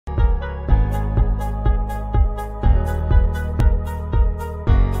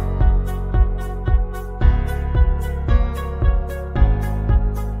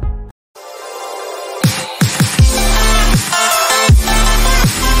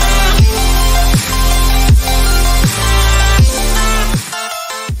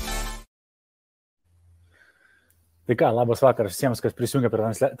Tai ką, labas vakaras visiems, kas prisijungia prie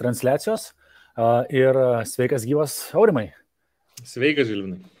transliacijos ir sveikas gyvas Aurimai. Sveikas,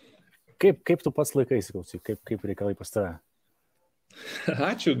 Žilvinai. Kaip tu pats laikaisi, klausyk, kaip reikalai pas tave?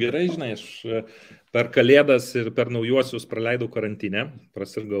 Ačiū, gerai, žinai, aš per Kalėdas ir per naujuosius praleidau karantinę,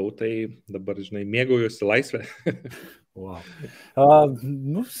 prasirgau, tai dabar, žinai, mėgaujuosi laisvę. Wow.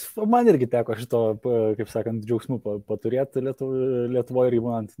 Man irgi teko šito, kaip sakant, džiaugsmų paturėti Lietuvoje ir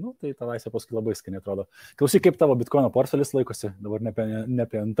įmonant, tai ta laisvė paskui labai skaniai atrodo. Klausyk, kaip tavo bitkoino portfelis laikosi, dabar ne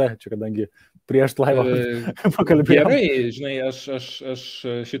apie NT, čia kadangi prieš laivą pakalbėjome. Gerai, žinai, aš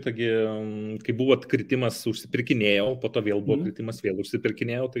šitągi, kai buvo kritimas, užsipirkinėjau, po to vėl buvo kritimas, vėl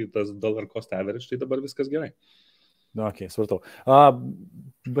užsipirkinėjau, tai tas dollar cost average, tai dabar viskas gerai. Ok, supratau.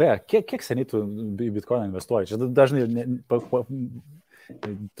 Beje, kiek seniai tu į bitkoiną investuoji? Čia dažnai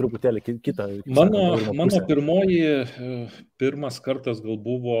truputėlį kitą. Mano pirmas kartas gal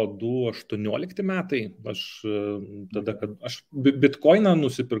buvo 2018 metai. Aš bitkoiną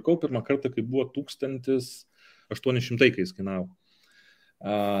nusipirkau pirmą kartą, kai buvo 1800, kai jis kainavo.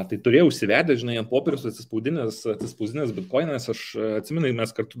 Tai turėjau užsivedę, žinai, ant popieriaus atsispausdinęs bitkoinas. Aš atsimenu,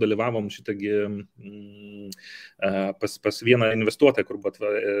 mes kartu dalyvavom šitągi pas vieną investuotoją, kur buvo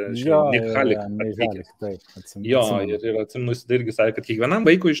Jo, ir atsimenu, jis irgi sakė, kad kiekvienam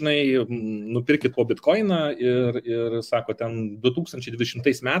vaikui, žinai, nupirkit po bitkoiną ir sako, ten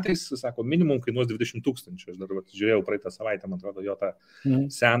 2020 metais, sako, minimum kainuos 20 000. Aš dar žiūrėjau praeitą savaitę, man atrodo, jo tą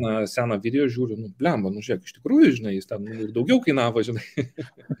seną video žiūriu, blemba, žiūrėk, iš tikrųjų, žinai, jis ten ir daugiau kainavo, žinai.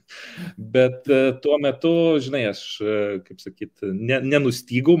 Bet tuo metu, žinai, aš, kaip sakyt,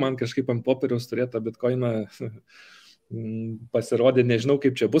 nenustygau, man kažkaip ant popieriaus turėtą bitkoiną pasirodė, nežinau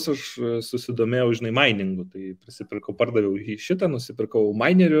kaip čia bus, aš susidomėjau, žinai, miningu, tai prisipirkau, pardaviau šitą, nusipirkau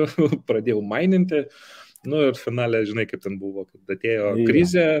minerių, pradėjau mininti, ir finale, žinai, kaip ten buvo, kad atėjo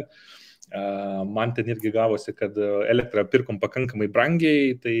krizė. Man ten irgi gavosi, kad elektrą pirkom pakankamai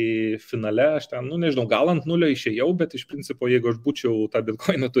brangiai, tai finale aš ten, nežinau, gal ant nulio išėjau, bet iš principo, jeigu aš būčiau tą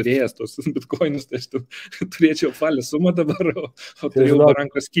bitkoiną turėjęs, tos bitkoinus, tai aš turėčiau falę sumą dabar, o turėjau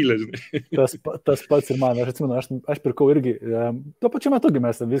barankos skylę, žinai. Tas pats ir man, aš atsimenu, aš pirkau irgi, tuo pačiu metu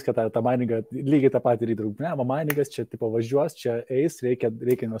mes viską tą miningą, lygiai tą patį rytą, miningas čia tipo važiuos, čia eis, reikia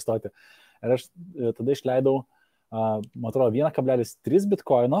investuoti. Ir aš tada išleidau, man atrodo, 1,3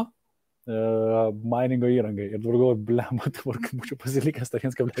 bitkoino, miningo įrangai. Ir dabar galvoju, blema, dabar būčiau pasilikęs tą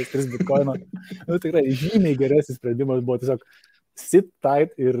 1,3 bitkoino. Tikrai žymiai geresnis sprendimas buvo tiesiog sit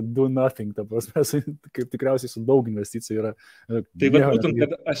tight ir do nothing. Ta prasme, kaip tikriausiai su daug investicijų yra. Tai būtent,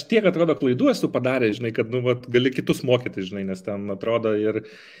 kad aš tiek atrodo klaidų esu padaręs, žinai, kad gali kitus mokyti, žinai, nes ten atrodo ir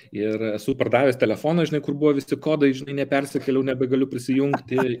esu pardavęs telefoną, žinai, kur buvo visi kodai, žinai, nepersikėliau, nebegaliu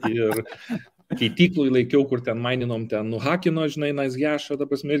prisijungti ir keityklui laikiau, kur ten maininom, ten nuhakino, žinai, naizgešą, ta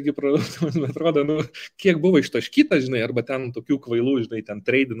prasme, irgi atrodo, kiek buvo ištaškyta, žinai, arba ten tokių kvailų, žinai, ten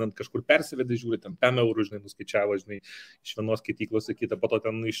treidinant kažkur persivedė, žiūri, ten 5 eurų, žinai, nuskaičiavo, žinai, iš vienos keityklos į kitą, po to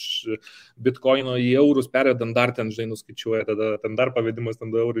ten iš bitkoino į eurus pervedant dar ten, žinai, nuskaičiuoja, tada ten dar pavedimas, ten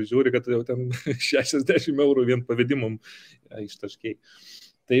 2 eurų, žiūri, kad jau ten 60 eurų vien pavedimam ištaškiai.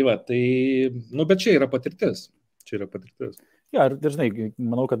 Tai va, bet čia yra patirtis. Ja, ir dažnai,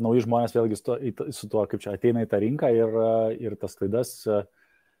 manau, kad nauji žmonės vėlgi su tuo, kaip čia ateina į tą rinką ir tas klaidas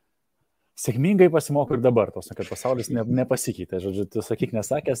sėkmingai pasimoko ir dabar, tos, kad pasaulis nepasikeitė. Žodžiu, tu sakyk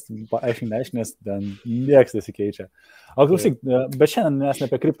nesakęs, paaiškink, ten nieks nesikeičia. O klausyk, bet šiandien mes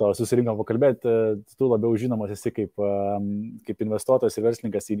ne apie kripto susirinkom pakalbėti, tu labiau žinomas esi kaip investuotojas ir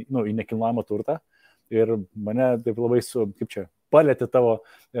verslininkas į nekilnojamą turtą. Ir mane taip labai palėtė tavo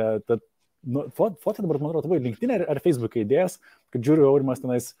foto dabar, man atrodo, tavo LinkedIn ar Facebook idėjas, kad žiūriu, Aurimas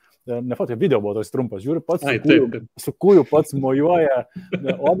tenais, ne foto, video buvo toks trumpas, žiūriu pats su kūju pats mojuoja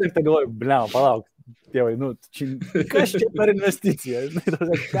objektą, galvoju, blem, palauk, tėvai, kas čia per investicija?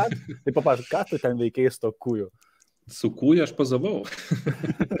 Tai papasakok, ką tu ten veikiai su to kūju? Su kūju aš pazavau.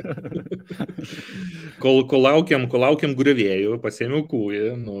 Kol laukiam griovėjų, pasiėmiau kūjį,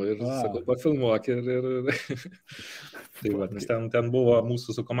 ir sakau, pafilmuok ir tai va, nes ten buvo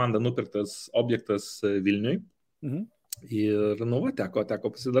mūsų su komanda nupirktas objektas Vilniui. Ir, teko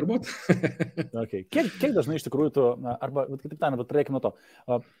pasidarbuoti. Okay. Kiek dažnai iš tikrųjų tu, arba, kitaip tariant, bet pradėkime nuo to,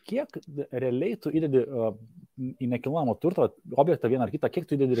 kiek realiai tu įdedi į nekilnojamo turto objektą vieną ar kitą, kiek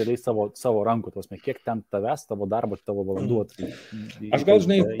tu įdedi realiai savo rankų, kiek ten tavęs, tavo darbo, tavo valandų? Aš gal,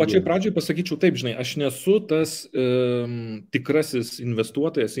 žinai, pačioj pradžioj pasakyčiau taip, žinai, aš nesu tas tikrasis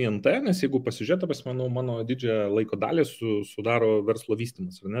investuotojas į NT, nes jeigu pasižiūrėtų, manau, mano didžiąją laiko dalį sudaro verslo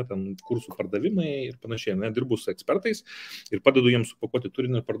vystymas, ne, ten kursų pardavimai ir panašiai, ne, dirbu su ekspertais ir padedu jiems supakuoti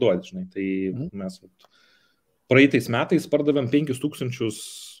turinį ir parduoti, žinai. Tai mes praeitais metais pardavėm 5000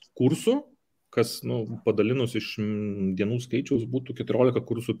 kursų kas padalinus iš dienų skaičiaus būtų 14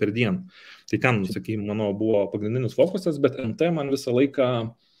 kursų per dieną. Tai ten, sakykime, mano buvo pagrindinis fokusas, bet NT man visą laiką...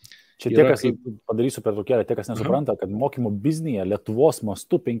 Čia tie, kas padarysiu per tokelį, tie, kas nesupranta, kad mokymo biznyje Lietuvos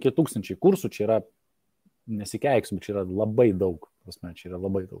mastu 5000 kursų, čia yra, nesikeiksiu, čia yra labai daug. Čia yra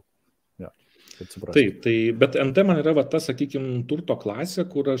labai daug. Ja, taip, bet NT man yra ta, sakykime, turto klasė,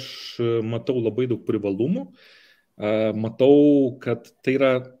 kur aš matau labai daug privalumų. Matau, kad tai yra,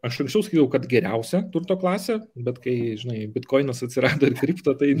 aš anksčiau sakiau, kad geriausia turto klasė, bet kai, žinai, bitkoinas atsirado ir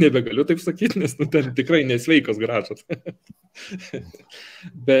kripto, tai nebegaliu taip sakyti, nes ten tikrai nesveikos grąžos.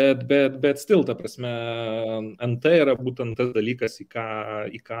 bet still, ta prasme, NT yra būtent tas dalykas, į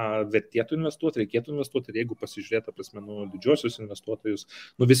ką vertėtų investuoti, reikėtų investuoti, ir jeigu pasižiūrėtų, ta prasme, didžiosius investuotojus,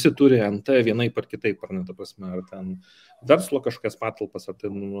 visi turi NT vienaip ar kitaip, ar ne, ta prasme, ar ten verslo kažkas patalpas, ar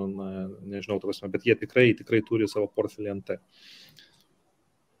ten, nežinau, ta prasme, bet jie tikrai turi savo portfelį NT.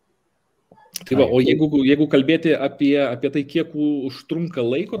 Tai va, o jeigu kalbėti apie tai, kiek užtrunka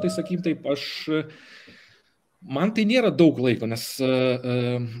laiko, tai sakykim taip, man tai nėra daug laiko, nes,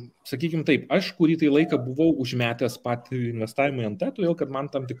 sakykim taip, aš kurį tai laiką buvau užmetęs patį investavimą į NT, todėl kad man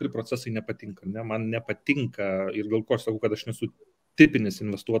tam tikri procesai nepatinka. Man nepatinka ir dėl ko aš sakau, kad aš nesu tipinis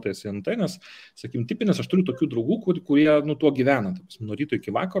investuotojas į NT, nes, sakykim, tipinis, aš turiu tokių draugų, kurie tuo gyvena. Nuo ryto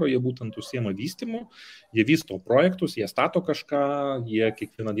iki vakaro jie būtent užsiema vystymu, jie vysto projektus, jie stato kažką, jie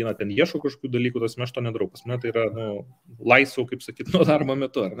kiekvieną dieną ten ieško kažkokių dalykų, tas aš to nedarau. Pas mane tai yra laisvo, kaip sakyti, nuo darbo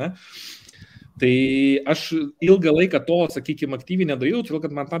metu, ar ne? Tai aš ilgą laiką to, sakykime, aktyviai nedariau, todėl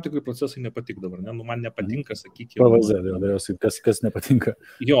kad man tam tikrai procesai nepatikdavo, ne? Man nepatinka, sakykime... Pavazė, kas nepatinka.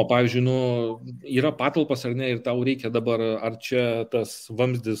 Jo, pavyzdžiui, yra patalpas ar ne, ir tau reikia dabar, ar čia tas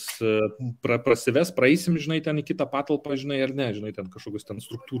vamzdis prasives, praeisim, žinai, ten į kitą patalpą, žinai, ar ne, žinai, ten kažkokius ten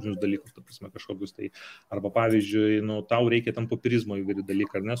struktūrinius dalykus, ta prasme, kažkokius tai, arba pavyzdžiui, tau reikia ten popierizmo įvairių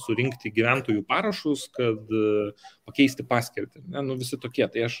dalykų, ar ne, surinkti gyventojų parašus, kad pakeisti paskirtį, ne, visi tokie,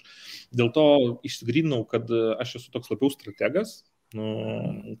 tai aš dėl to išsigryninau, kad aš esu toks labiau strategas,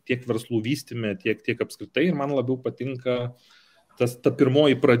 tiek verslų vystyme, tiek apskritai, ir man labiau patinka ta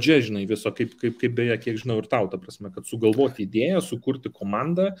pirmoji pradžia, žinai, viso, kaip beje, kiek žinau ir tau, ta prasme, kad sugalvoti idėją, sukurti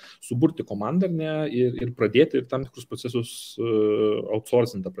komandą, suburti komandą, ar ne, ir pradėti ir tam tikrus procesus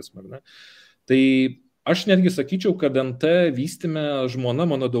outsourcing, ta prasme, ar ne. Tai aš netgi sakyčiau, kad NT vystyme žmona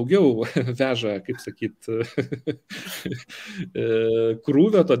mano daugiau veža, kaip sakyt,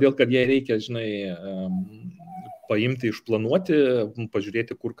 krūvio, todėl kad jai reikia, žinai, paimti, išplanuoti,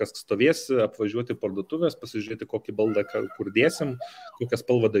 pažiūrėti, kur kas stovės, apvažiuoti parduotuvės, pasižiūrėti, kokį baldą kur dėsim, kokią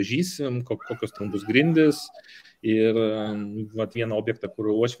spalvą dažysim, kokios ten bus grindys. Ir vieną objektą, kur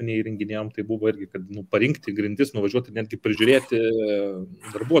uošviniai įrenginėjom, tai buvo irgi, kad parinkti grindis, nuvažiuoti, netgi prižiūrėti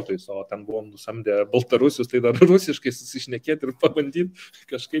darbuotojus, o ten buvom nusamdę baltarusius, tai dar rusiškai susišnekėti ir pabandyti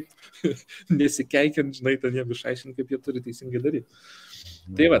kažkaip nesikeikiant, žinai, ten jiem išaiškinti, kaip jie turi teisingai daryti.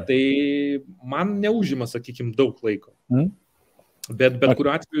 Tai va, tai man neužima, sakykime, daug laiko. Bet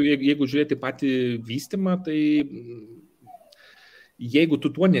kuriuo atveju, jeigu žiūrėti patį vystymą, tai jeigu tu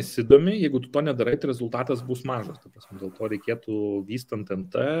tuo nesidomi, jeigu tu to nedarai, tai rezultatas bus mažas. Ta prasme, dėl to reikėtų vystant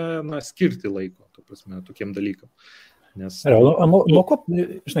NT, skirti laiko, ta prasme, tokiem dalykam. Nes... Nuo ko,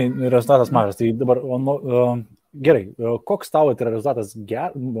 žinai, rezultatas mažas, tai dabar, gerai, koks tavo tai rezultatas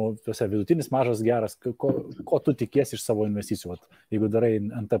vidutinis, mažas, geras, ko tu tikiesi iš savo investicijų? Jeigu darai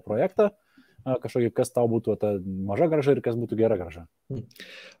NT projektą, kažkokį, kas tau būtų ta maža grąža ir kas būtų gera grąža?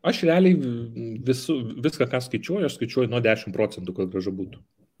 Aš realiai viską, ką skaičiuoju, aš skaičiuoju nuo 10%, kad grąža būtų.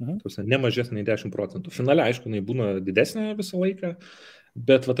 Ne mažesnė nei 10%. Finale, aišku, jinai būna didesnė visą laiką,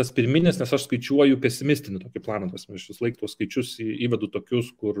 bet tas pirminis, nes aš skaičiuoju pesimistinį tokį planą, aš vis laik tuos skaičius įvedu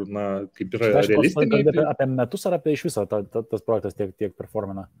tokius, kur, kaip yra realistiniai. Apie metus ar apie iš viso tas projektas tiek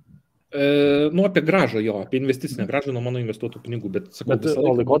performina? Apie grąžą, jo, apie investicinę grąžą nuo mano investuotų pinigų, bet sakau,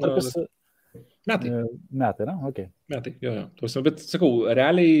 o laikotarpis... Metai, na, okei. Metai, jo. Bet sakau,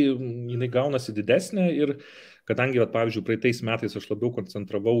 realiai jinai gaunasi didesnė ir kadangi, pavyzdžiui, praeitais metais aš labiau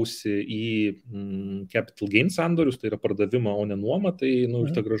koncentravausi į capital gain sandorius, tai yra pardavimą, o ne nuomą, tai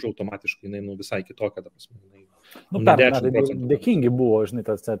ir ta grąža automatiškai jinai visai kitokia, ta prasme. Dėkingi buvo, žinai,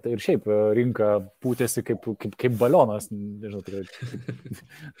 ir šiaip rinka pūtėsi kaip balionas, nežinau, tikrai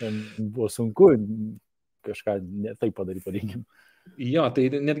buvo sunku kažką taip padaryti, vadinkim. Jo, tai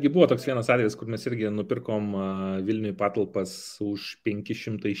netgi buvo toks vienas atvejis, kur mes irgi nupirkom Vilniui patalpas už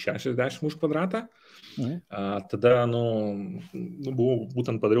 560 už kvadratą. Tada,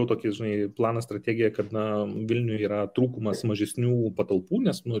 būtent padariau tokį, žinai, planą, strategiją, kad Vilniui yra trūkumas mažesnių patalpų,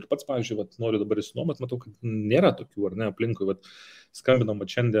 nes, ir pats, pavyzdžiui, noriu dabar įsinuomot, matau, kad nėra tokių, ar ne, aplinkui, skambinom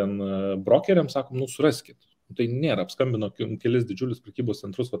šiandien brokeriam, sakom, suraskit. Tai nėra, apskambino kelis didžiulius prekybos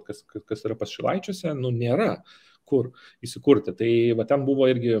centrus, kas yra pas Šilaičiuose, nėra kur įsikurti. Tai ten buvo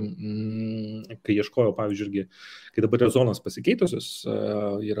irgi, kai ieškojau, pavyzdžiui, irgi, kai dabar yra zonas pasikeitusios,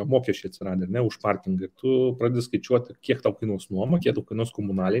 yra mokesčiai atsiradę, ne, už parkingą, ir tu pradedi skaičiuoti, kiek tau kainuos nuoma, kiek tau kainuos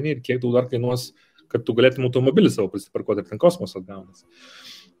komunaliniai ir kiek tau dar kainuos, kad tu galėtum automobilį savo prisiparkuoti ir ten kosmosas gaunas.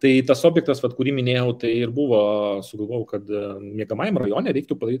 Tai tas objektas, kurį minėjau, tai ir buvo, sugalvojau, kad miegamajam rajone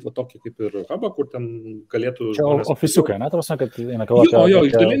reiktų padaryti tokį kaip ir hubą, kur ten galėtų... Čia ofisiukai, ne, tarsi, kad eina kalba apie... Jo,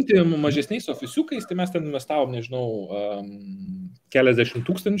 išdalinti mažesniais ofisiukais, tai mes ten investavom, nežinau, keliasdešimt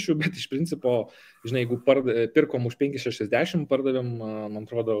tūkstančių, bet iš principo, žinai, jeigu pirkom už 560, pardavėm, man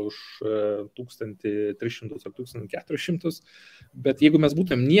atrodo, už 1300 ar 1400, bet jeigu mes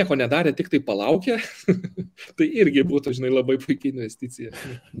būtumėm nieko nedarę, tik tai palaukę, tai irgi būtų, žinai, labai puikiai investicija.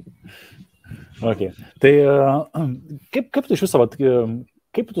 Okay. Tai kaip tu iš viso,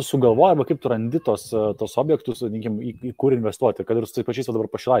 kaip tu sugalvoji, arba kaip tu randi tos objektus, į kur investuoti, kad ir su tai pačiais dabar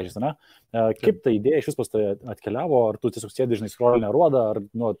Pašilaičiais, ne? Kaip ta idėja iš vis pas tai atkeliavo, ar tu tiesiog sėdi, žinai, scrollinę ruodą, ar,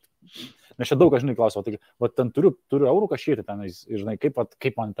 nes čia daug, aš žinai, klausiau, tai ten turiu eurų kažkiek ten, žinai,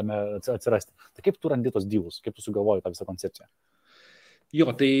 kaip man tame atsirasti. Tai kaip tu randi tos dyvus, kaip tu sugalvoji tą visą koncepciją? Jo,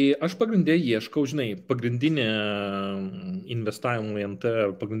 tai aš pagrindė ieškau, žinai, pagrindinė investavimo nt,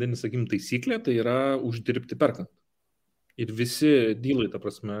 pagrindinė, sakykim, taisyklė, tai yra uždirbti perkant. Ir visi dylai, ta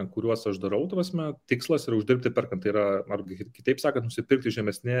prasme, kuriuos aš darau, ta prasme, tikslas yra uždirbti perkant. Tai yra, ar kitaip sakant, nusipirkti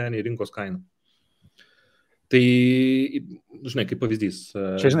žemesnė nei rinkos kaina. Tai, žinai, kaip pavyzdys.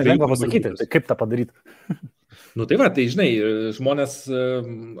 Čia, žinai, lengva pasakyti, tai kaip tą padaryti? Tai va, tai, žinai, žmonės,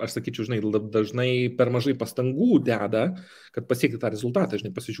 aš sakyčiau, žinai, dažnai per mažai pastangų deda, kad pasiekti tą rezultatą,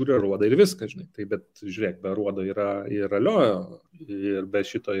 žinai, pasižiūrė ruodą ir viską, žinai. Tai, bet, žiūrėk, be ruodo yra ir alio, ir be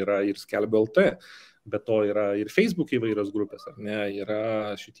šito yra ir skelbio LT. Be to yra ir Facebook įvairios grupės, ar ne,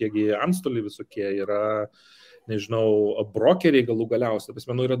 yra šitiegi antstoliai visokie, yra, nežinau, brokeriai galų galiausiai. Pas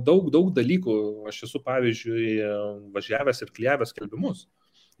manau, yra daug dalykų. Aš esu, pavyzdžiui, važiavęs ir klijavęs skelbimus.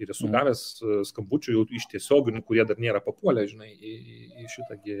 Ir esu gavęs skambučių jau iš tiesioginių, kurie dar nėra papuolę, žinai,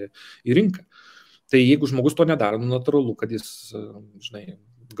 į rinką. Tai jeigu žmogus to nedaro, natūralu, kad jis, žinai,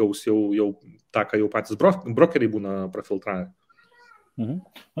 gaus jau tą, ką jau patys brokeriai būna prafiltravę.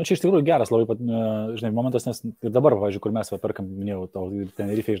 Čia iš tikrųjų geras labai, žinai, momentas, nes ir dabar, pavyzdžiui, kur mes perkam, minėjau,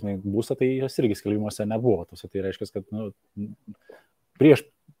 Tenerifei, žinai, būstą, tai jos irgi skelbimuose nebuvo. Tai reiškia, kad prieš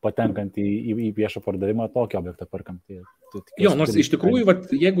patenkant į viešą pardavimą tokį objektą perkam. Jo, nors iš tikrųjų,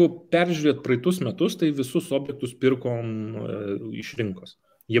 jeigu peržiūrėt praeitus metus, tai visus objektus pirkom iš rinkos.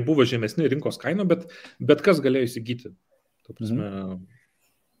 Jie buvo žemesni rinkos kaino, bet kas galėjo įsigyti. Ta prasme,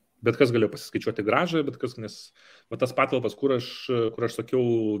 bet kas galėjo pasiskaičiuoti gražą, bet kas, nes tas patalpas, kur aš sakiau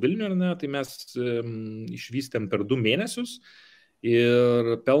Vilniuje, ne, tai mes išvystėm per 2 mėnesius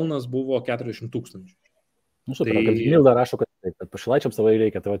ir pelnas buvo 40 000. Super, kad Milda rašo, kad Pašilaičiams savai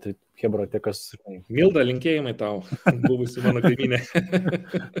reikia, tai Hebra, tie kas... Milda, linkėjimai tau, buvusi mano kaimynė.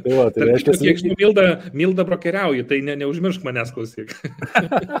 Tai reiškia... Kiek žinau, Milda brokeriauji, tai neužmiršk manęs klausyk.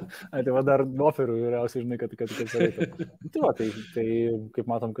 Tai dar oferių vyriausiai, žinai, kad reikia. Tai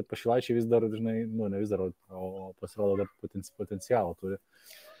kaip matom, kad Pašilaičiai vis dar, žinai, ne vis dar, o pasirodo dar potencialą turi.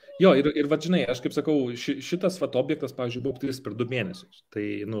 Jo, ir žinai, aš kaip sakau, šitas objektas, pavyzdžiui, buvo aptiktas per 2 mėnesius. Tai,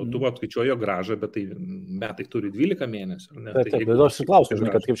 tu apskaičiuojo gražą, bet tai metai turi 12 mėnesių. Taip, bet aš klausiu,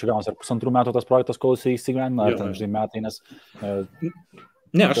 žinai, kad kaip čia gaunas, ar 1,5 metų tas projektas, kol jisai įsigyvena, ar ten, žinai, metai, nes...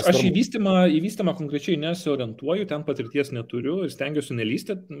 Ne, aš į vystymą konkrečiai nesiorientuoju, ten patirties neturiu ir stengiuosi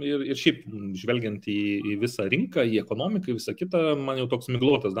nelysti. Ir šiaip, žvelgiant į visą rinką, į ekonomiką, visą kitą, man jau toks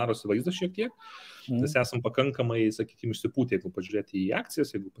miglotas darosi vaizdas šiek tiek. Mes esam pakankamai, sakykime, išsipūtę, jeigu pažiūrėti į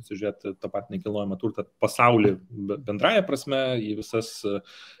akcijas, jeigu pasižiūrėti tą patį nekilnojamą turtą pasaulį bendraja prasme, į visas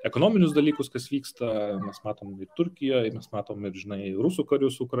ekonominius dalykus, kas vyksta. Mes matom ir Turkijoje, mes matom ir, žinai, rusų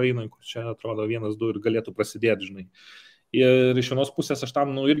karius Ukrainoje, kur čia atrodo 1-2 ir galėtų prasidėti, žinai. Ir iš vienos pusės aš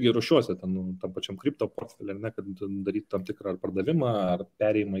tam irgi ruošiuosi, tam pačiam kripto portfelį, ne, kad daryti tam tikrą ar pardavimą, ar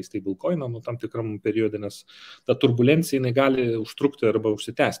perėjimą į stablecoiną, tam tikram periodė, nes ta turbulencija jinai gali užtrukti arba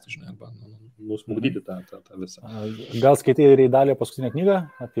užsitęsti, žinai, arba nusmugdyti tą visą. Gal skaitai ir įdalį paskutinę knygą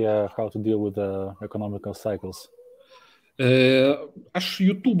apie How to Deal with the Economical Cycles? Aš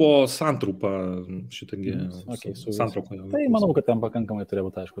YouTube'o santrupą šitągi santraukoje. Tai manau, kad ten pakankamai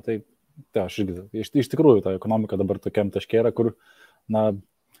turėjo būti, aišku. Tai aš irgi, iš tikrųjų, ta ekonomika dabar tokiam taške yra, kur,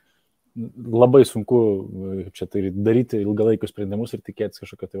 labai sunku čia tai daryti ilgalaikius sprendimus ir tikėtis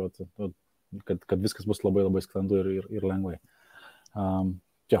kažkokio, tai, kad viskas bus labai sklandu ir lengvai.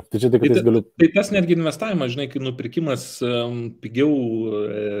 Čia, tai čia tik, kad galiu... Tai tas netgi investavimas, žinai, kai nupirkimas pigiau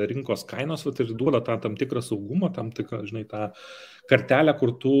rinkos kainos ir duoda tą tam tikrą saugumą, tam tikrą, žinai, tą kartelę,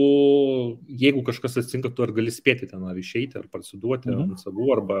 kur tu, jeigu kažkas atsitinka, tu ar gali spėti ten, ar išeiti, ar parsiduoti ant savų,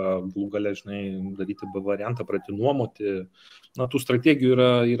 arba galų gale, žinai, daryti B variantą, pratinuomoti. Na, tų strategijų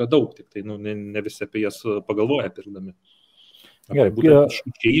yra daug, tik tai ne visi apie jas pagalvoja pirkdami. Gerai, būtent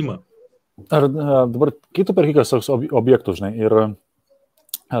išėjimą. Ar dabar, kai tu perki kažkoks objektų, žinai, ir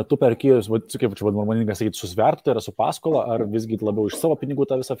tu perki, kaip čia vadinamas sakyti, susvertų, tai yra su paskola, ar visgi labiau iš savo pinigų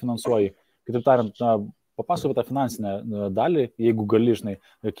tą visą finansuoji? Kitaip tariant, papasakok tą finansinę dalį, jeigu gali, žinai,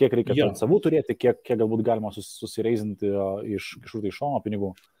 kiek reikia savų turėti, kiek galbūt galima susireizinti iš kažkur tai šono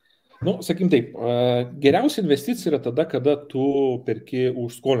pinigų. Nu, sakykim taip, geriausia investicija yra tada, kada tu perki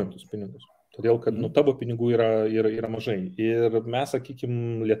už skolintus pinigus. Todėl, kad tavo pinigų yra mažai. Ir mes,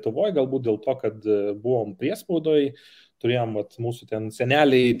 sakykim, Lietuvoje galbūt dėl to, kad buvom priespaudoj, turėjom mūsų ten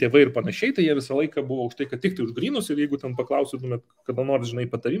seneliai, tėvai ir panašiai, tai jie visą laiką buvo už tai, kad tik tai už grynus, ir jeigu ten paklausytumėt, kada nors, žinai,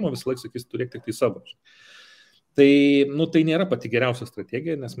 patarimo, visą laiką sakys, turėk tik tai savo. Tai, tai nėra pati geriausia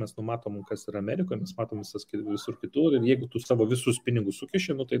strategija, nes mes numatom, kas yra Amerikoje, mes matom visur kitur, ir jeigu tu savo visus pinigus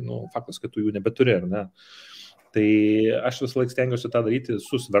sukiši, tai faktas, kad tu jų nebeturi, ar ne? Tai aš visą laiką stengiuosi tą daryti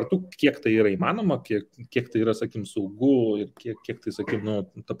su svertu, kiek tai yra įmanoma, kiek tai yra, sakykim, saugu ir kiek tai, sakykim,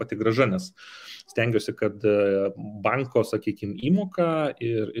 ta pati grąža, nes stengiuosi, kad banko, sakykim, įmoka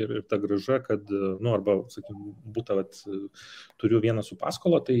ir ta grąža, kad, arba, sakykim, turiu vieną su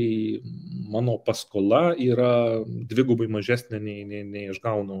paskola, tai mano paskola yra dvigubai mažesnė nei aš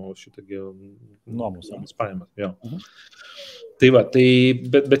gaunu šitągi nuomos pajamas. Tai va,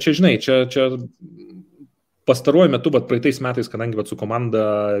 bet čia, žinai, čia pastaruoju metu, bet praeitais metais, kadangi su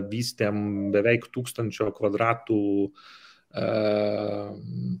komanda vystėm beveik 1000 kvadratų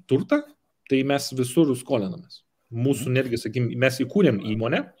turtą, tai mes visur skolinamės. Mūsų netgi, sakykim, mes įkūrėm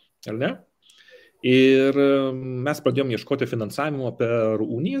įmonę, ar ne? Ir mes pradėjom ieškoti finansavimo per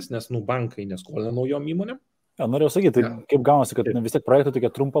unijas, nes bankai neskolina naujom įmonėm. Norėjau sakyti, tai kaip gaunasi, kad vis tiek projektai tokie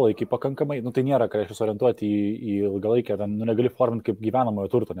trumpalaikiai pakankamai, tai nėra, ką reiškia orientuoti į ilgalaikę, negali forminti kaip gyvenamojo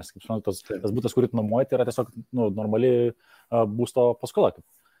turto, nes, kaip žinot, tas būtas, kurį tu nuomoji, tai yra tiesiog normali būsto paskola.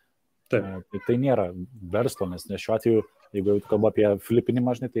 Tai nėra verslo, nes šiuo atveju, jeigu jau kalba apie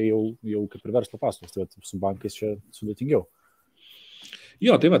filipinimą, tai jau kaip ir verslo paskolos, tai su bankais čia sudėtingiau.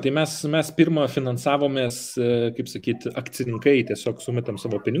 Jo, tai mes pirmą finansavomės, kaip sakyti, akcininkai tiesiog sumetam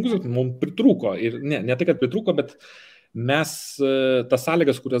savo pinigus, ir mums pritrūko. Ir ne tai, kad pritrūko, bet mes tas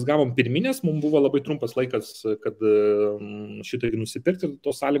sąlygas, kurias gavom pirminės, mums buvo labai trumpas laikas, kad šitą nusipirkti, ir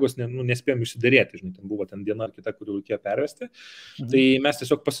tos sąlygos nespėjom išsiderėti. Žinai, ten buvo diena ar kita, kurių reikėjo pervesti. Tai mes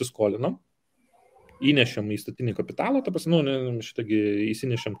tiesiog pasiskolinom. Įnešėm į statinį kapitalą, šitągi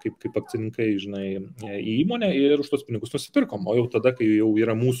įsinešėm kaip akcininkai, žinai, į įmonę ir už tos pinigus nusipirkom. O jau tada, kai jau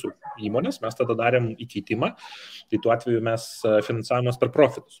yra mūsų įmonės, mes tada darėm įkeitimą, tai tuo atveju mes finansavomės per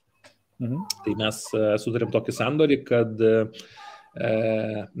profitus. Tai mes sudarėm tokį sandorį, kad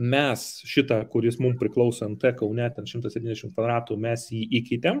mes šitą, kuris mums priklauso NT Kaune, ten 170 kvadratų, mes jį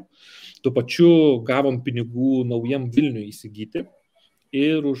įkeitėm, tuo pačiu gavom pinigų naujam Vilniui įsigyti.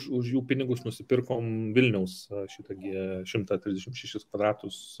 Ir už jų pinigus nusipirkom Vilniaus šitągi 136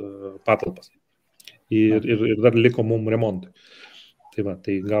 kvadratus patalpas. Ir dar liko mums remontui.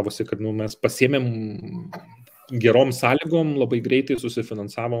 Tai gavosi, kad mes pasiėmėm gerom sąlygom, labai greitai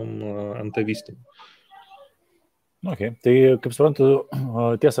susifinansavom ant vystymų. Okay. Tai, kaip suprantu,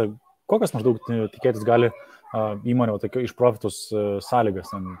 tiesa, kokias maždaug tikėtis gali įmonė iš profitus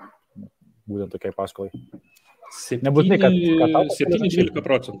sąlygas, būtent tokiai paskolai? Nebūtinai, kad 7-12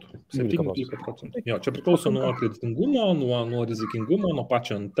 procentų. 7-12 procentų. Jo, čia priklauso nuo kreditingumo, nuo rizikingumo, nuo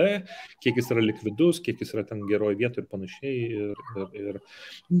pačio NT, kiek jis yra likvidus, kiek jis yra ten geroje vietoje ir panašiai.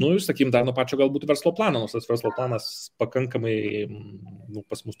 Ir sakykim, dar nuo pačio galbūt verslo plano, nors tas verslo planas pakankamai,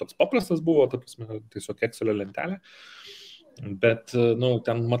 pas mus toks paprastas buvo, tiesiog Excelio lentelė. Bet,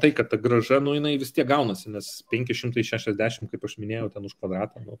 ten matai, kad ta grąža, jinai vis tiek gaunasi, nes 560, kaip aš minėjau, ten už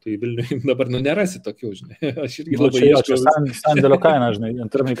kvadratą, tai Vilniui dabar, nerasi tokių, žinai. Aš irgi labai ieškau. Čia sandėlio kaina, žinai,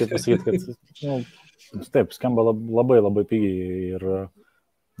 antramiai, kaip pasakyti, kad, taip, skamba labai, labai pigiai ir,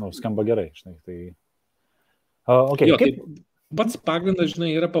 skamba gerai, žinai, tai... Okay, jo, kaip... Pats pagrindas,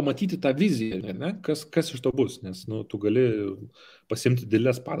 žinai, yra pamatyti tą viziją, ne? Kas iš to bus, nes tu gali pasimti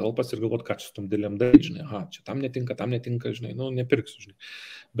didelės patalpas ir galvoti, ką čia su tom didelėm daryti, žinai, čia tam netinka, žinai, nepirksiu, žinai.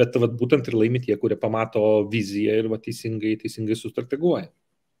 Bet būtent ir laimi tie, kurie pamato viziją ir teisingai sustrateguoja.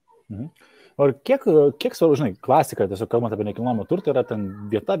 O kiek svarbu, žinai, klasika, tiesiog kalbant apie nekilnojamą turtą, yra ten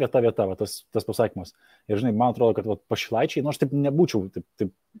vieta, tas pasakymas. Ir, žinai, man atrodo, kad Pašilaičiai, aš taip nebūčiau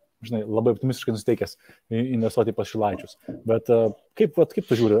taip žinai, labai optimistiškai nusteikęs investuoti pas Šilaičius. Bet kaip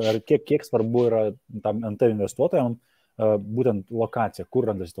tu žiūri, ar kiek svarbu yra tam NT investuotojams būtent lokacija, kur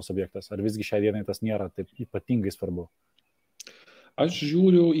randasi tos objektas, ar visgi šiai dienai tas nėra taip ypatingai svarbu? Aš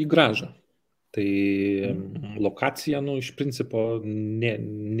žiūriu į gražą. Tai lokacija, iš principo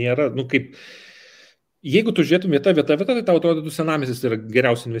nėra, kaip, jeigu tu žiūrėtum vieta, tai tau atrodytų senamiestis yra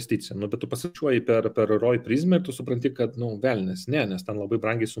geriausia investicija, bet tu pasičiuoji per ROI prizmę ir tu supranti, kad, velnės, nes ten labai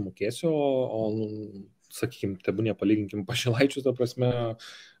brangiai sumokėsiu, o sakykime, tebūnie palyginkim Pašilaičius, ta prasme,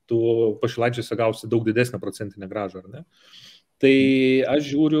 tu Pašilaičiuose gausi daug didesnę procentinę grąžą, ar ne? Tai aš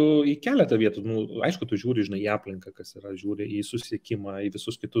žiūriu į keletą vietų, aišku, tu žiūri, žinai, į aplinką, kas yra, žiūri į susisiekimą, į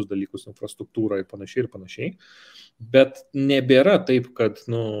visus kitus dalykus, infrastruktūrą ir panašiai, bet nebėra taip, kad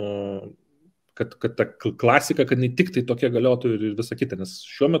ta klasika, kad ne tik tai tokia galiotų ir visa kita, nes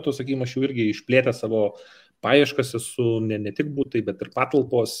šiuo metu, sakykime, aš jau irgi išplėtę savo paieškas esu ne tik būtai, bet ir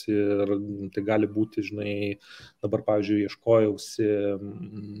patalpos ir tai gali būti, žinai, dabar, pavyzdžiui, ieškojausi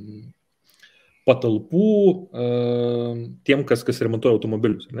patalpų tiem, kas remontuoja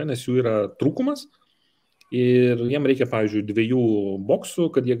automobilius, nes jų yra trūkumas ir jiem reikia, pavyzdžiui, 2 boksų,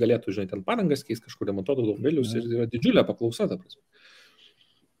 kad jie galėtų, žinai, ten padangas keis, kažkur remontuoti automobilius ir yra didžiulė paklausa, ta prasme.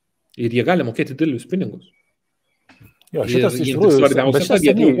 Ir jie gali mokėti didelius pinigus. Jo, šitas ir iš tikrųjų svarbiausia, kad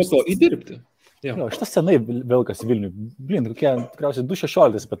jie jau po to įdirbti. Jo, šitas senai velkas Vilniui. Kokie, tikriausiai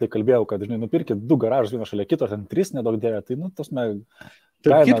 2016 apie tai kalbėjau, kad, žinai, nupirkit 2 garažus vieną šalia kito, ten 3 nedaug dėvė, tai, tasme...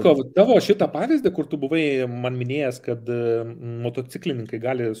 Tarp kitko, tavo šitą pavyzdį, kur tu buvai man minėjęs, kad motociklininkai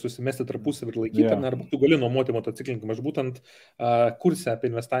gali susimesti tarpusavį ir laikyti, arba tu gali nuomoti motociklininkam. Aš būtent kurse apie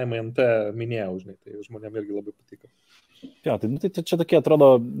investavimą NT minėjau, žinai, tai žmonėm irgi labai patiko. Ja, tai čia tokie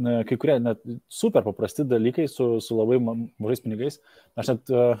atrodo kai kurie net super paprasti dalykai su labai mažais pinigais. Aš net,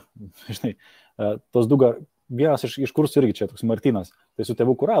 žinai, tos 2 vienas iš kursų irgi čia, toks Martynas, tai su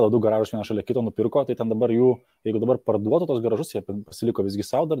tėvu kurado 2 garažus vieną šalia kito nupirko, tai ten dabar jų, jeigu dabar parduotų tos garažus, jie pasiliko visgi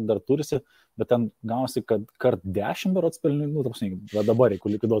savo, dar turisi, bet ten gausi, kad kart 10 berods pelnių, dabar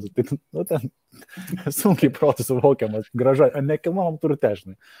reikia likviduoti, tai ten sunkiai protų suvokiamas graža, nekilnojamam turte,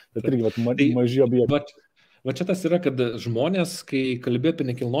 žinai, tai irgi maži objektai. Va čia tas yra, kad žmonės, kai kalbė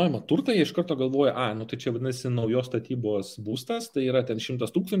apie nekilnojamą turtą, jie iš karto galvoja, tai čia vadinasi naujos statybos būstas, tai yra ten 100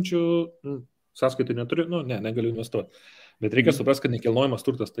 000, sąskaitų neturiu, negaliu investuoti. Bet reikia suprasti, kad nekilnojamas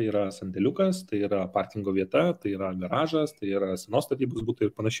turtas tai yra sandėliukas, tai yra parkingo vieta, tai yra garažas, tai yra senos statybos būtai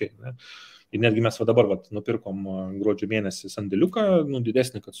ir panašiai. Ne? Ir netgi mes dabar nupirkom gruodžio mėnesį sandėliuką,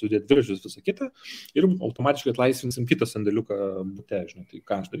 didesnį, kad sudėt viržus visą kitą, ir automatiškai atlaisvinsim kitą sandėliuką bute, žinai, tai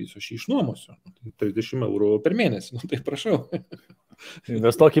ką aš darysiu, aš jį išnuomosiu, 30 eurų per mėnesį, tai prašau.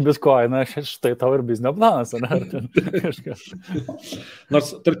 Investuok į bitkoiną, štai tau ir biznio planas, ar kažkas.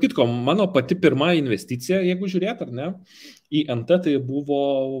 Nors, tarp kitko, mano pati pirma investicija, jeigu žiūrėt, ar ne, į NT tai buvo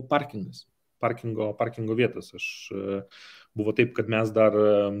parkingas, parkingo vietas. Buvo taip, kad mes dar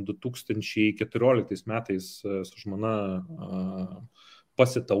 2014 metais su žmona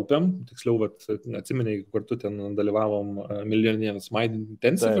pasitaupėm, tiksliau, atsimeniai, kartu ten dalyvavom milijonieriams Mind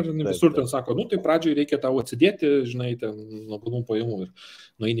Intensive ir visur ten sako, tai pradžioj reikia tau atsidėti, žinai, ten nuo grunų pajamų ir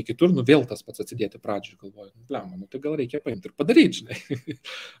nueini kitur, vėl tas pats atsidėti pradžioj, galvoju, tai gal reikia paimti ir padaryti, žinai.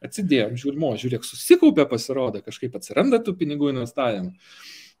 Atsidėjom, žiūrėk, susikaupė pasirodo, kažkaip atsiranda tų pinigų investavimų.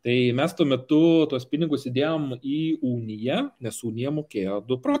 Tai mes tuo metu tos pinigus įdėjom į Uniją, nes Unija mokėjo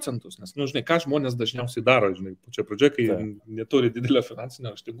 2%. Nes, žinai, ką žmonės dažniausiai daro, žinai, pačia pradžia, kai neturi didelio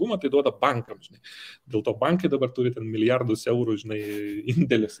finansinio raštingumo, tai duoda bankam, žinai. Dėl to bankai dabar turi ten milijardus eurų, žinai,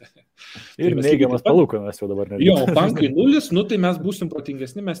 indėliuose. Ir neigiamas palūkanas jau dabar nėra. Jo, bankai 0, tai mes būsim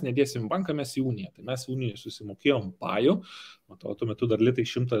protingesni, mes nedėsim banką, mes į Uniją. Tai mes Uniją susimokėjom pajų, tuo metu dar litai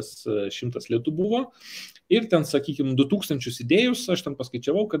 100 litų buvo. Ir ten, sakykime, 2000 įdėjus, aš ten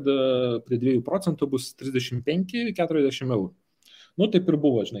paskaičiavau, kad prie 2% bus 35-40 eurų. Taip ir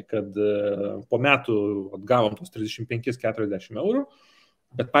buvo, žinai, kad po metų atgavom tos 35-40 eurų,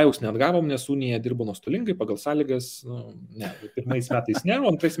 bet pajaus neatgavom, nes Unija dirbo nuostolingai pagal sąlygas, pirmais metais ne, o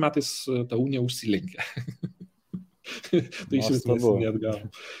antrais metais ta Unija užsilenkė. Tai iš vis mes neatgavom.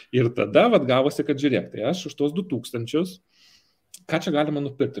 Ir tada gavosi, kad žiūrėk, tai aš už tos 2000 ką čia galima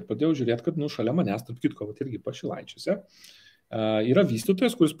nupirkti? Ir pradėjau žiūrėti, kad šalia manęs, tarp kitko, irgi Pašilaičiuose, yra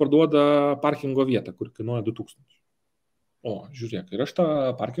vystytojas, kuris parduoda parkingo vietą, kur kainuoja 2000. O, žiūrėk, ir aš tą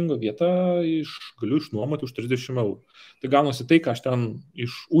parkingo vietą galiu išnuomoti už 30 eurų. Tai gaunasi tai, ką aš ten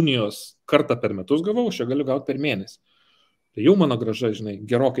iš Unijos kartą per metus gavau, aš čia galiu gauti per mėnesį. Tai jau mano grąža, žinai,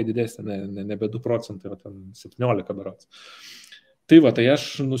 gerokai didesnė, nebe 2%, o ten 17 berods. Tai va, tai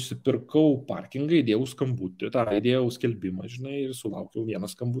aš nusipirkau parkingą, įdėjau skambutį, įdėjau skelbimą, žinai, ir sulaukiau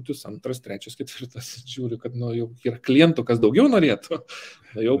vienas skambutis, antras, trečias, ketvirtas, žiūriu, kad jau yra klientų, kas daugiau norėtų.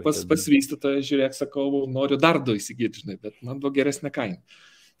 Jau pas vystytoją, žiūrėk, sakau, noriu dar 2 įsigyti, žinai, bet man buvo geresnė kaina.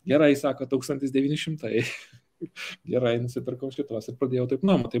 Gerai, sako, 1900. Gerai, nusipirkau šitos ir pradėjau taip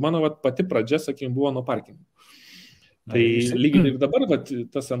nuomą. Tai mano pati pradžia, sakykim, buvo nuo parkingų. Tai lygiai ir dabar,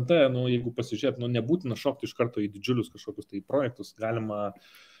 tas NT, jeigu pasižiūrėt, nebūtina šokti iš karto į didžiulius kažkokius tai projektus, galima,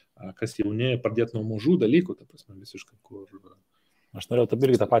 kas jauni, pradėti nuo mažų dalykų, ta prasme, visiškai, kur... Aš norėjau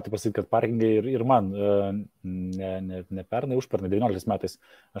irgi tą patį pasakyti, kad parkingai ir man, ne pernai, užpernai, 19 metais,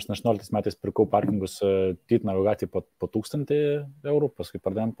 aš 18 metais pirkau parkingus Tytnavio gatvėje po 1000 eurų, paskui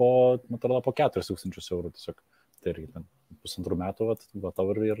pardėjom po 4000 eurų, tiesiog, tai irgi 1,5 metų, tau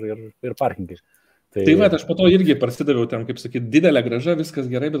ir parkingai. Tai aš po to irgi prasidaviau ten, kaip sakyti, didelė grąža, viskas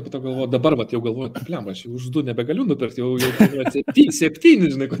gerai, bet po to galvoju, dabar jau galvoju, pliam, aš už 2 nebegaliu nupirkti, jau 7,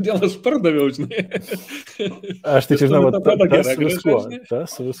 žinai, kodėl aš pardaviau, žinai. Aš tai žinau,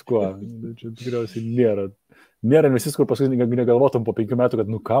 tas viskuo, tikriausiai nėra investis, kur paskui negalvotum po 5 metų,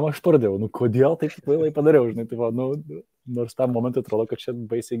 kad kam aš pardėjau, kodėl taip kvailai padariau, žinai, tai nors tam momentui atrodo, kad čia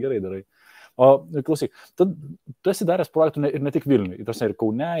baisiai gerai darai. O klausyk, tu esi daręs projektų ir ne tik Vilniui, ir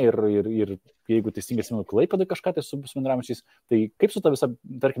Kaune, ir jeigu teisingai atsimenu, Klaipėdai kažką tai su bendraamžiais, tai kaip su ta visa,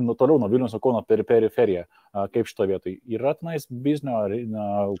 tarkim, toliau nuo Vilniaus o Kauno periferija, kaip šito vietoj? Yra tenais biznio,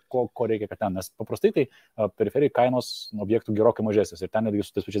 ko reikia, kad ten, nes paprastai tai periferijai kainos objektų gerokai mažesnės ir ten netgi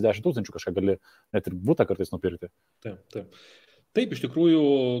su tais pačiais 10 000 kažką gali net ir butą kartais nupirkti. Taip, iš tikrųjų,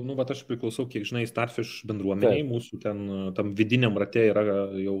 aš priklausau, kiek žinai, Starfish bendruomeniai, mūsų tam vidiniam rate yra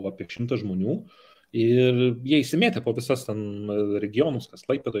jau apie 100 žmonių ir jie įsimėtė po visas ten regionus, kas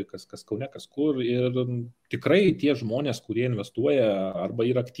Klaipėdoj, kas Kaune, kas kur ir tikrai tie žmonės, kurie investuoja arba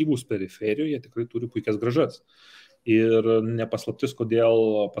yra aktyvūs periferijoje, tikrai turi puikias grąžas. Ir nepaslaptis,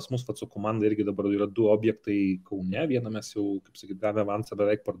 kodėl pas mus su komanda irgi dabar yra 2 objektai Kaune, vieną mes jau, kaip sakyti, gavę avansą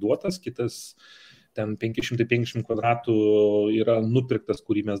beveik parduotas, kitas ten 550 kvadratų yra nupirktas,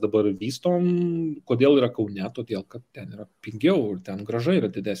 kurį mes dabar vystom. Kodėl yra Kaune? Todėl, kad ten yra pigiau ir ten grąža yra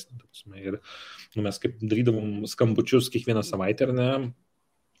didesnė. Ir mes kaip darydavom skambučius kiekvieną savaitę, ar ne?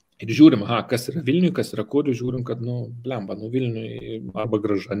 Ir žiūrim, kas yra Vilniui, kas yra kur, ir žiūrim, kad, Vilniui arba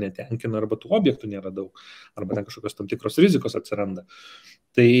grąža netenkina, arba tų objektų nėra daug, arba ten kažkokios tam tikros rizikos atsiranda.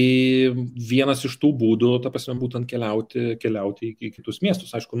 Tai vienas iš tų būdų, ta prasme, būtent keliauti į kitus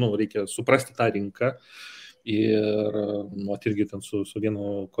miestus. Aišku, reikia suprasti tą rinką. Ir irgi ten su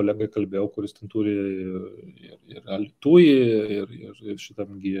vienu kolegai kalbėjau, kuris ten turi ir Alytuje, ir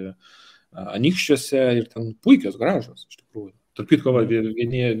šitamgi Anykščiuose, ir ten puikios grąžos, iš tikrųjų. Tarp kitko,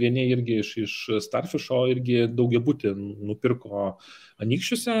 vieni irgi iš Starfisho irgi daugiabutį nupirko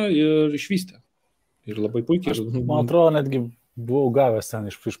Anykščiuose ir išvystė. Ir labai puikiai. Man atrodo, netgi buvau gavęs ten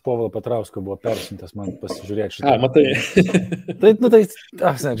iš Povilo Petrausko, buvo persiuntęs man pasižiūrėti šitą. Matai.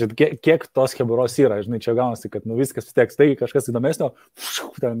 Kiek tos cheburos yra, žinai, čia gaunasi, kad viskas teks, tai kažkas įdomesnio,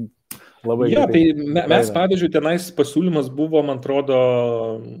 ten labai gerai. Tai mes, pavyzdžiui, tenais pasiūlymas buvo, man atrodo,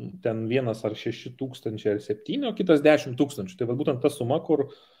 ten vienas ar 6 000 ar 7, o kitas 10 000. Tai būtent ta suma, kur,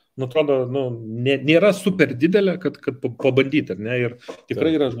 atrodo, nėra super didelė, kad pabandyti, ar ne? Ir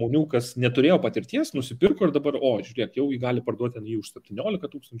tikrai yra žmonių, kas neturėjo patirties, nusipirko ir dabar, žiūrėk, jau jį gali parduoti jį už 17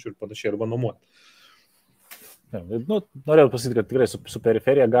 000 ir panašiai, arba nuomoti. Norėjau pasakyti, kad tikrai su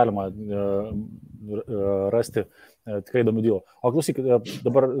periferija galima rasti tikrai įdomių dylų. O klausyk,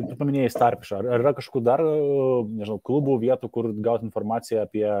 dabar tu paminėjai Starfishą. Ar yra kažkokių dar, klubų vietų, kur gauti informaciją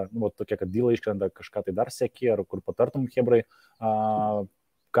apie, tokie, kad dylai iškrenta, kažką tai dar seki, ar kur patartum hebrai,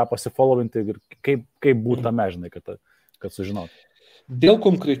 ką pasifollowinti ir kaip būtų tame, žinai, kad sužinot. Dėl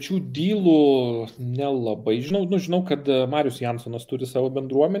konkrečių dylų nelabai žinau. Žinau, kad Marius Jansonas turi savo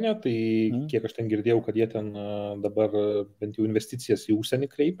bendruomenę, tai kiek aš ten girdėjau, kad jie ten dabar bent jau investicijas į užsienį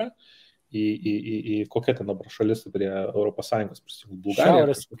kreipia, į kokią ten dabar šalis prie Europos Sąjungos prisijungų.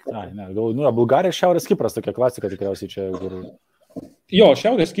 Bulgarija? Bulgarija ir Šiaurės Kipras, tokia klasika tikriausiai čia.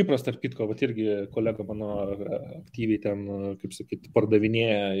 Šiaurės Kipras, tarp kitko, irgi kolega mano aktyviai ten, kaip sakyti,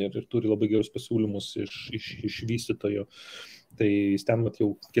 pardavinėja ir turi labai gerus pasiūlymus iš vystytojų. Tai jis ten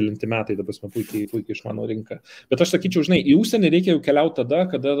jau kelinti metai, dabar puikiai išmano rinką. Bet aš sakyčiau, žinai, į užsienį reikia jau keliauti tada,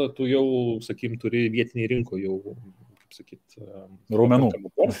 kada tu jau, sakykim, turi vietinį rinko jau, kaip sakyti, raumenų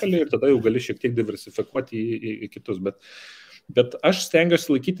portfelį ir tada jau gali šiek tiek diversifikuoti į kitus. Bet aš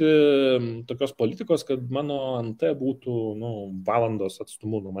stengiuosi laikyti tokios politikos, kad mano NT būtų valandos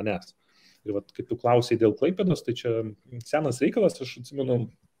atstumu nuo manęs. Ir kaip tu klausai dėl Klaipėdos, tai čia senas reikalas, aš atsimenu,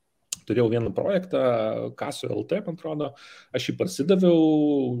 turėjau vieną projektą, Kaso LT, man atrodo, aš jį parsidaviau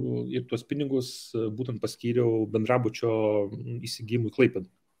ir tuos pinigus būtent paskyriau bendrabučio įsigijimui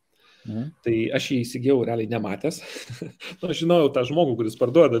Klaipėdai. Tai aš jį įsigijau realiai nematęs. Aš žinojau tą žmogų, kuris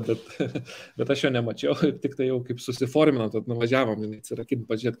parduoda, bet aš jo nemačiau ir tik tai jau kaip susiforminant, nuvažiavom, atsirakinti,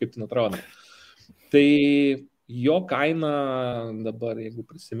 pažiūrėti, kaip ten atrodo. Tai jo kaina dabar, jeigu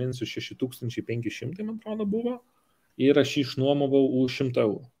prisiminsiu, 6500, man atrodo, buvo ir aš jį išnuomavau už 100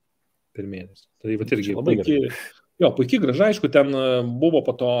 eurų per mėnesį. Tai va irgi puikiai graža, aišku, ten buvo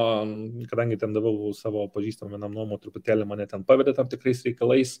po to, kadangi ten davau savo pažįstamą vienam nuomo, truputėlį mane ten pavedė tam tikrais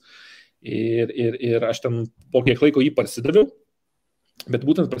reikalais ir aš ten po kiek laiko jį parsidaviau. Bet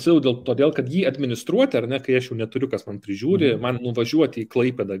būtent prasidaviau todėl, kad jį administruoti, ar ne, kai aš jau neturiu, kas man prižiūri, man nuvažiuoti į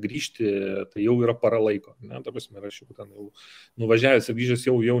Klaipėdą, grįžti, tai jau yra para laiko. Ta prasme, aš jau ten jau nuvažiavęs ir grįžęs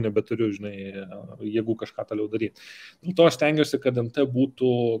jau nebeturiu, žinai, jėgų kažką toliau daryti. Dėl to aš stengiuosi, kad MT būtų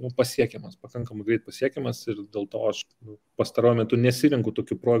pasiekiamas, pakankamai greit pasiekiamas ir dėl to aš pastaruoju metu nesirinku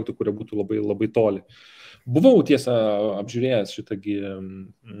tokių projektų, kurie būtų labai, labai toli. Buvau tiesą apžiūrėjęs šitągi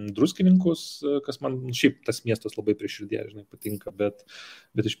Druskininkus, kas man šiaip tas miestas labai prie širdies, žinai, patinka, bet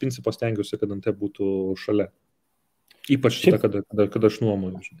iš principo stengiuosi, kad ant būtų šalia. Ypač šitą, kada aš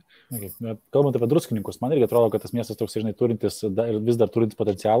nuomoju. Žinai. Kalbant apie Druskininkus, man irgi atrodo, kad tas miestas toks, žinai, vis dar turintis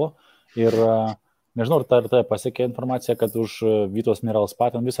potencialo ir nežinau, ar tai pasiekė informacija, kad už Vytos Minerals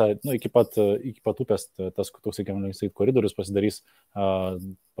patent visą, iki pat upės tas toks, sakykime, koridorius pasidarys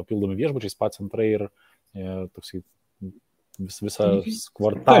papildomi viešbučiai, spa centrai ir toksai visas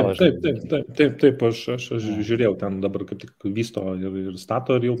kvartalas. Taip, aš žiūrėjau, ten dabar kaip tik vysto ir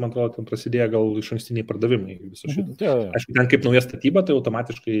stato ir jau, man atrodo, ten prasidėjo gal išankstiniai pardavimai viso šito. Aišku, ten kaip nauja statyba, tai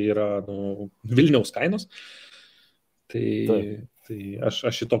automatiškai yra Vilniaus kainos. Tai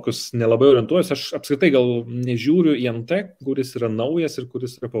aš į tokius nelabai orientuojuosi, aš apskritai gal nežiūriu į NT, kuris yra naujas ir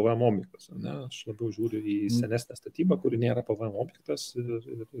kuris yra PVM objektas. Ne? Aš labiau žiūriu į senesnę statybą, kuri nėra PVM objektas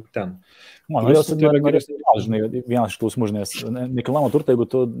ir ten. Žinai, vienas iš klausimų, žinai, nekilnojamo turto, jeigu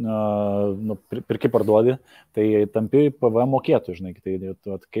tu pirki parduodi, tai tampi PVM mokėtų, žinai, tai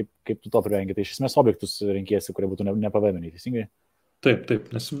kaip tu to privengi, tai iš esmės objektus renkėsi, kurie būtų ne PVM-iniai, teisingai? Taip,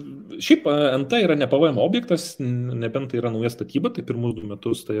 nes šiaip NT yra ne PVM objektas, nebent tai yra nauja statyba, tai pirmus 2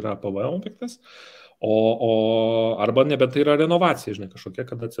 metus tai yra PVM objektas, arba nebent tai yra renovacija, žinai, kažkokia,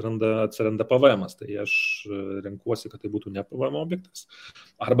 kada atsiranda PVM-as, tai aš renkuosi, kad tai būtų ne PVM objektas,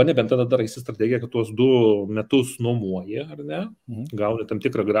 arba nebent tada daraisi strategiją, kad tuos 2 metus nuomuoji, ar ne, gauni tam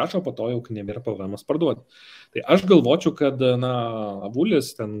tikrą grąžą, po to jau, kai nebėra PVM-as parduoti. Tai aš galvočiau, kad,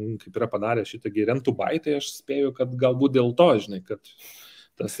 Avulis ten, kaip yra padarę šitą rentų buy, tai aš spėju, kad galbūt dėl to, žinai, kad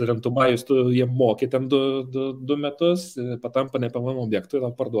tas rentų buy'us jie mokė ten 2 metus, patampa ne PVM objektų ir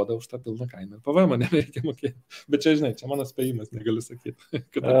parduoda už tą pilną kainą. PVM nereikia mokėti. Bet čia, žinai, čia mano spėjimas, negaliu sakyti.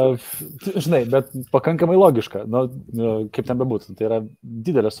 Žinai, bet pakankamai logiška. Kaip ten bebūtų, tai yra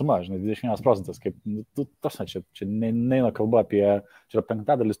didelė suma, žinai, 21%. Čia neina kalba apie, čia yra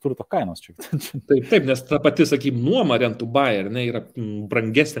 5% turto kainos. Taip, nes ta pati, sakykim, nuoma rentų buy, ne, yra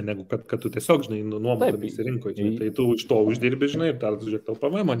brangesnė negu kad tu tiesiog, žinai, nuomodamas rinkoje. Tai tu iš to uždirbi, žinai, ir dar žiūrėk,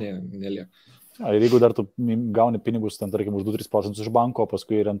 PVM nelieka. Ir jeigu dar tu gauni pinigus, ten, tarkim, už 2-3% iš banko,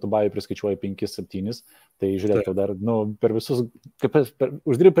 paskui rentų buy priskaičiuoji 5-7, tai žiūrėk, tu dar, per visus,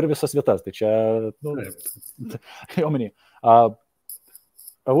 uždirbi per visas vietas, tai čia, omeny.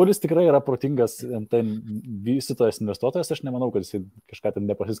 Aurimas tikrai yra protingas ten vystytojas, investuotojas, aš nemanau, kad jis kažką ten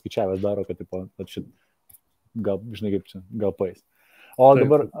nepasiskaičiavęs daro, kad gal, žinai, kaip čia, gal paės. O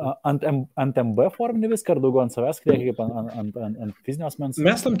dabar ant MB forminį viską, ar daugiau ant savęs, kaip ant fizinio asmens?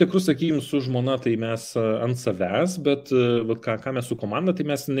 Mes tam tikrus, sakykim, su žmona, tai mes ant savęs, bet ką mes su komanda, tai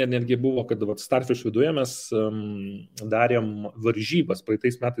mes netgi buvo, kad Starfish viduje mes darėm varžybas,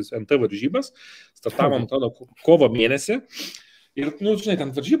 praeitais metais NT varžybas, startavom, atrodo, kovo mėnesį. Ir, žinai, ten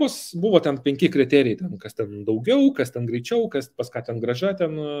varžybos buvo ten 5 kriterijai, ten, kas ten daugiau, kas ten greičiau, kas pas ką ten graža,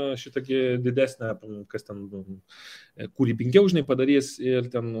 ten šitągi didesnė, kas ten kūrybingiau, žinai, padarys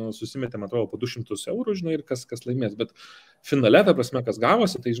ir ten susimetėm, atrodo, po 200 eurų, žinai, ir kas laimės. Bet finale, ta prasme, kas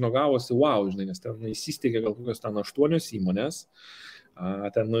gavosi, tai, žinau, gavosi wow, žinai, nes ten įsisteigė gal kokios ten 8 įmonės.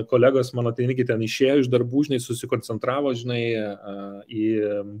 Ten kolegos mano ten irgi ten išėjo iš darbų, žinai, susikoncentravo, žinai,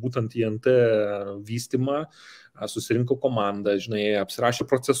 būtent į NT vystymą, susirinko komandą, žinai, apsirašė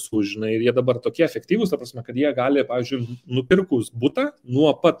procesus, žinai, ir jie dabar tokie efektyvūs, ta prasme, kad jie gali, pavyzdžiui, nupirkus butą,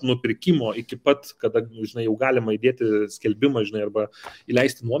 nuo pat nupirkimo iki pat, kada, žinai, jau galima įdėti skelbimą, žinai, arba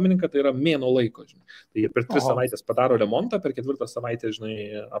įleisti nuomininką, tai yra mėnuo laiko, žinai. Tai jie per 3 savaitės padaro remontą, per 4 savaitę, žinai,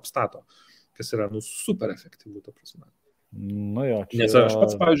 apstato, kas yra, super efektyvų, ta prasme. Nu jo, čia... Nes aš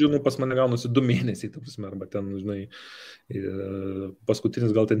pats, pavyzdžiui, pas mane gaunasi 2 mėnesiai, ta prasme, arba ten, žinai,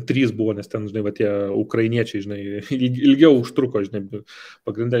 paskutinis gal ten 3 buvo, nes ten, žinai, va tie ukrainiečiai, žinai, ilgiau užtruko, žinai,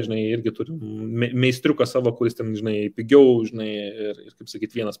 pagrindę, žinai, irgi turim meistriuką savo, kuris ten, žinai, pigiau, žinai, ir kaip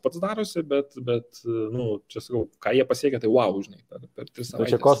sakyt, vienas pats darosi, bet, nu, čia sakau, ką jie pasiekia, tai wow, žinai, per 3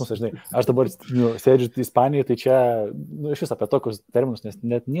 savaitės. Čia kosmosas, žinai, aš dabar sėdžiu Ispanijoje, tai čia, nu, iš vis apie tokius terminus, nes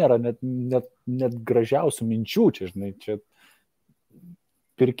net nėra net gražiausių minčių, čia, žinai, čia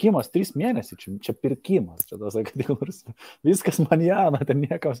pirkimas 3 mėnesiai, čia pirkimas, čia tas, kad viskas man jana, ten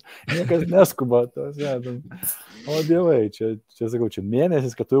niekas neskuba, tas, ja, ten, o dievai, čia sakau, čia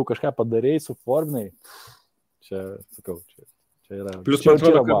mėnesis, kad tu jau kažką padarėjai, suforminai, čia, sakau, čia yra... Plius, man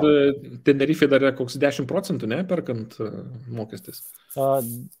atrodo, kad Tenerifei dar yra koks 10%, ne, perkant mokestis.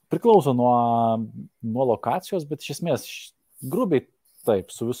 Priklauso nuo lokacijos, bet iš esmės, grubiai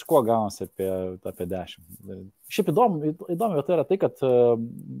taip, su viskuo gaunasi apie 10. Šiaip įdomi vieta yra tai, kad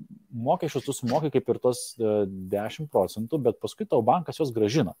mokesčius tu sumokai kaip ir tos 10%, bet paskui tau bankas jos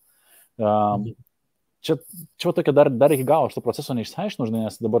grąžina. Čia tokia dar iki galo, aš to proceso neišsiaiškinu, žinai,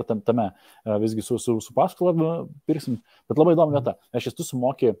 nes dabar tame visgi su paskola pirksim, bet labai įdomi vieta. Aš tu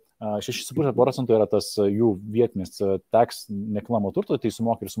sumoki 6,5% yra tas jų vietinis tax nekilnojamo turto, tai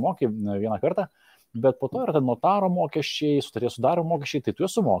sumoki vieną kartą. Bet po to yra notaro mokesčiai, sutarties sudarimo mokesčiai, tai tu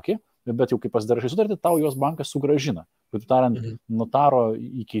juos sumoki, bet jau kai pasidarašai sutartį, tau jos bankas sugrąžina. Kaip tariant, notaro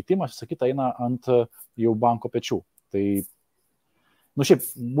įkeitimas, visą kitą eina ant jau banko pečių. Tai, nu šiaip,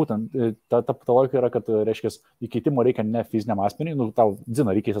 būtent, ta logika yra, kad, reiškia, įkeitimo reikia ne fiziniam asmeniui, nu tau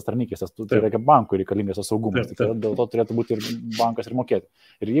dzina reikėsias tarnykėsias, tai reikia bankui reikalingas saugumas, tai dėl to turėtų būti ir bankas ir mokėti.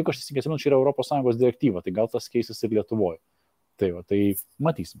 Ir jeigu aš teisingai atsimenu, čia yra ES direktyva, tai gal tas keisis ir Lietuvoje. Tai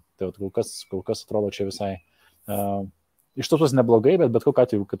matysim. Tai kol kas atrodo čia visai iš tos neblogai, bet kokiu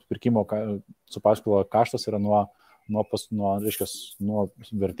atveju, kad pirkimo su paskola kaštas yra nuo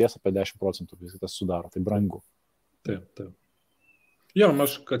vertės apie 10%, viskas tas sudaro, tai brangu. Taip. Jo,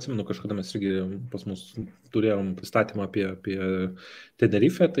 aš atsimenu, kažkada mes irgi pas mus turėjom pristatymą apie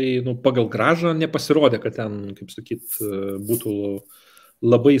Tenerifę, tai pagal grąžą nepasirodė, kad ten, kaip sakyt, būtų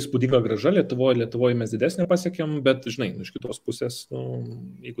labai įspūdinga grąža, Lietuvoje mes didesnę pasiekėm, bet, žinai, iš kitos pusės,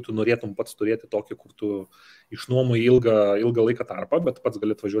 jeigu tu norėtum pats turėti tokį, kur tu išnuomoji ilgą laiką tarpą, bet pats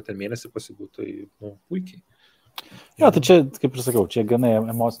gali atvažiuoti mėnesį pasibūti, tai puikiai. Jo, tai čia, kaip ir sakiau, čia gana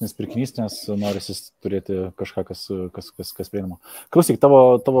emocinis pirkinys, nes norisi turėti kažką, kas prieinama. Klausyk,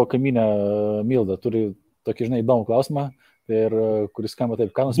 tavo kaimynė Milda turi tokį, žinai, įdomų klausimą. Ir kuris skamba taip,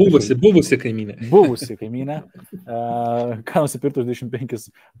 ką nusipirkti... Buvusi kaimynė. Buvusi kaimynė. Ką nusipirkti už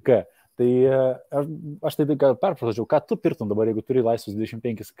 25K. Tai aš tai perprašau, ką tu pirtum dabar, jeigu turi laisvus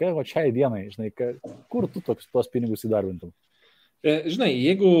 25K, o šiai dienai, žinai, kur tu tuos pinigus įdarbintum? Žinai,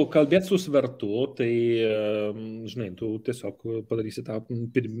 jeigu kalbėt su svertu, tai, žinai, tu tiesiog padarysi tą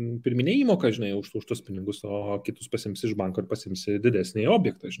pirminę įmoką, žinai, už tos pinigus, o kitus pasimsi iš banko ir pasimsi didesnį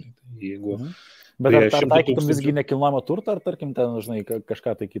objektą, žinai. Jeigu... Bet ar taikytum visgi nekilnojamą turtą, ar tarkim ten, žinai,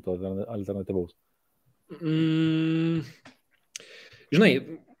 kažką tai kito alternatyvaus? Žinai,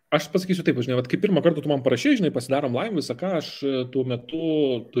 aš pasakysiu taip, žinai, kai pirmą kartą tu man parašai, žinai, pasidarom laimę, visą ką, aš tuo metu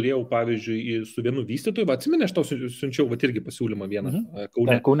turėjau, pavyzdžiui, su vienu vystytoju, atsimeni, aš tau siunčiau, irgi pasiūlymą vieną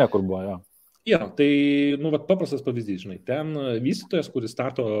Kaune. Kaune, kur buvo, jo. Jo, tai, paprastas pavyzdys, žinai, ten vystytojas, kuris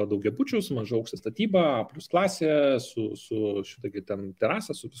stato daugiabučius, maža aukštą statybą, plus klasė, su šitągi ten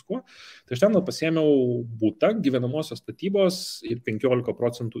terasą, su viskuo. Tai aš ten pasiėmiau butą, gyvenamosios statybos ir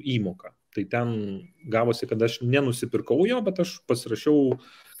 15% įmoką. Tai ten gavosi, kad aš nenusipirkau jo, bet aš pasirašiau,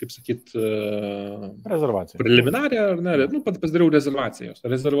 kaip sakyt, rezervaciją. Preliminarią, ar ne, pasidariau rezervacijos,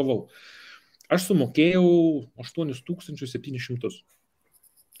 rezervavau. Aš sumokėjau 8700.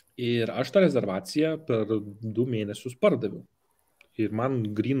 Ir aš tą rezervaciją per 2 mėnesius pardaviau. Ir man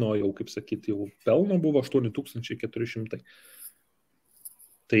gryno jau, kaip sakyti, jau pelno buvo 8400.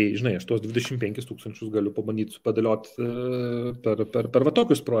 Tai, žinai, aš tos 25 000 galiu pabandyti padėlioti per va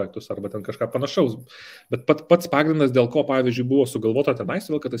tokius projektus arba ten kažką panašaus. Bet pats pagrindas, dėl ko, pavyzdžiui, buvo sugalvota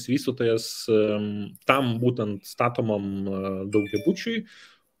tenais, kad tas vystytojas tam būtent statomam daugiabučiui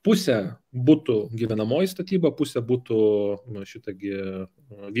pusė būtų gyvenamoji statyba, pusė būtų šitągi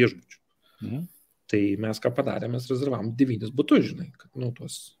viešbučių. Tai mes ką padarėme, mes rezervavom 9 butus, žinai, kad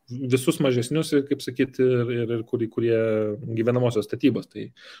tuos visus mažesnius, kaip sakyti, ir kurie gyvenamosios statybos. Tai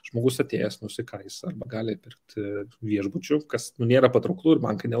žmogus atėjęs nusikais arba gali pirkti viešbučių, kas nėra patrauklu ir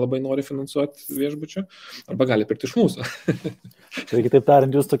bankai nelabai nori finansuoti viešbučių, arba gali pirkti iš mūsų. Tai kitaip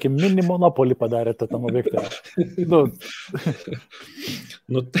tariant, jūs tokį mini monopolį padarėte tam objektą.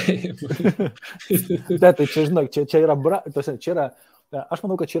 Taip. Bet tai čia, žinok, čia yra Aš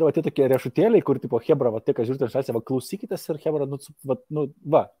manau, kad čia yra tokie riešutėliai, kur tipo hebra, va, tai, ką žiūrite, aš va, klausykitės ir hebra,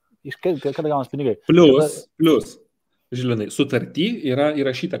 iš kada gaunas pinigai. Plius, Žilvinai, sutarty yra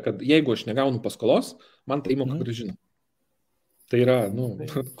įrašyta, kad jeigu aš negaunu paskolos, man tai įmoka grąžina. Tai yra,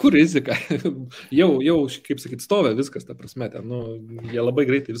 kur rizika? jau, kaip sakyt, stovė viskas, ta prasme, ten, jie labai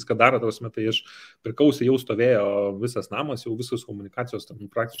greitai viską daro, ta prasme, tai aš pirkausi, jau stovėjo visas namas, jau visos komunikacijos,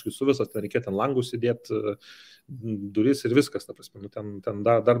 ten praktiškai su visas, ten reikėjo ten langus įdėti, duris ir viskas, ta prasme, ten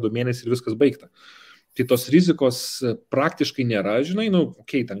dar 2 mėnesiai ir viskas baigta. Tai tos rizikos praktiškai nėra, žinai,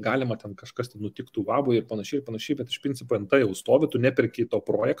 ten galima ten kažkas ten nutiktų vabui ir panašiai, bet iš principo ant tai jau stovi, tu neperki to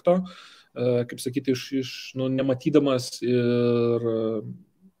projekto, kaip sakyti, iš nematydamas ir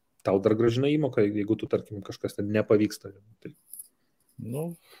tau dar grąžina įmoką, jeigu tu, tarkim, kažkas ten nepavyksta. Tai.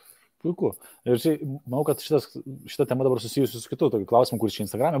 Puiku. Ir manau, kad šita tema dabar susijusi su kitu tokiu klausimu, kuris čia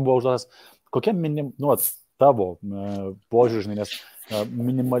Instagram'e buvo užduotas, kokia tavo požiūrį, žinai, nes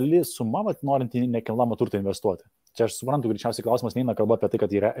minimali suma, norint į nekilnojamą turtą investuoti. Čia aš suprantu, greičiausiai klausimas neina kalba apie tai,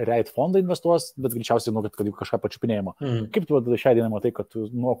 kad į REIT fondą investuos, bet greičiausiai, kad kažką pačiupinėjimo. Kaip tu šią dieną matai, kad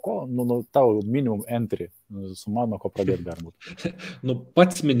nuo ko, tavo minimum entry suma, nuo ko pradėti gali būti?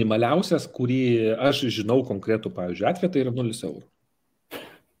 Pats minimaliausias, kurį aš žinau konkretų, pavyzdžiui, atveju, tai yra 0 eurų.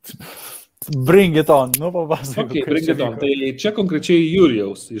 Bring it on, papasakok. Okay, bring it on. Tai čia konkrečiai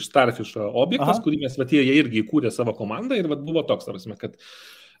Jurijaus iš Starfisho objektas, kurį mes, jie irgi įkūrė savo komandą ir buvo toks, tarsi, kad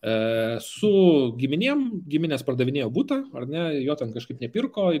su giminės pardavinėjo butą, ar ne, jo ten kažkaip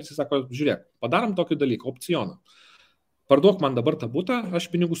nepirko ir jis sako, žiūrėk, padarom tokį dalyką, opcioną. Parduok man dabar tą butą, aš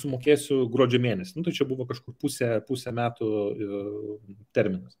pinigų sumokėsiu gruodžio mėnesį. Tai čia buvo kažkur pusę metų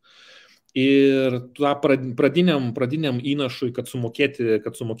terminas. Ir tą pradiniam įnašui, kad sumokėti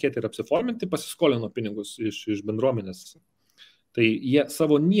ir apsiforminti, pasiskolino pinigus iš bendruomenės. Tai jie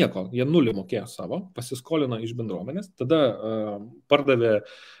savo nieko, jie 0 mokėjo savo, pasiskolino iš bendruomenės, tada pardavė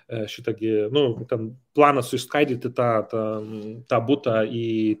šitągi, ten planas išskaidyti tą butą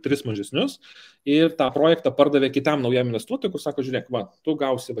į 3 mažesnius ir tą projektą pardavė kitam naujam investuotojui, kur sako, žiūrėk, tu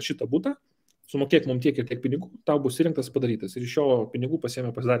gausi šitą butą, sumokėk mums tiek ir tiek pinigų, tau bus įrengtas padarytas. Ir iš jo pinigų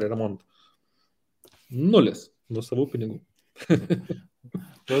pasidarė remontą. 0 nuo savų pinigų.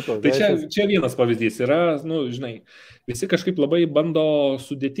 Tai čia vienas pavyzdys yra, žinai, visi kažkaip labai bando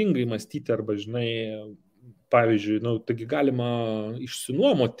sudėtingai mąstyti arba, žinai, pavyzdžiui, taigi galima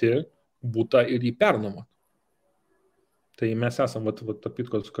išsinuomoti butą ir jį pernuomoti. Tai mes esam,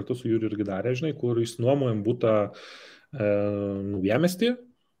 Pitkos kartu su Juriu irgi darė, žinai, kur išsinuomojam butą naujamiestį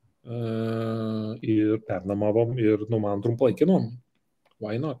ir pernuomavom ir, man trumpalaikį nuomą.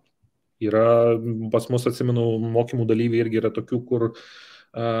 Why not? Yra, pas mus, atsimenu, mokymų dalyviai irgi yra tokių, kur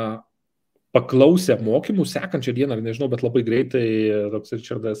paklausę mokymų sekančią dieną, ar nežinau, bet labai greitai toks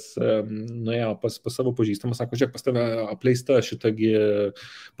Richardas nuėjo pas savo pažįstamą, sako, žiūrėk, pas tave apleista šitągi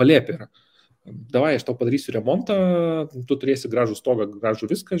palėpė yra. Davai, aš tau padarysiu remontą, tu turėsi gražų stogą, gražų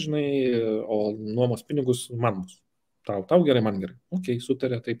viską, žinai, o nuomos pinigus man bus. Tau gerai, man gerai. Ok,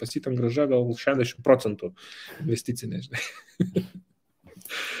 sutarė, tai pasitam graža gal 60% investicinė, žinai.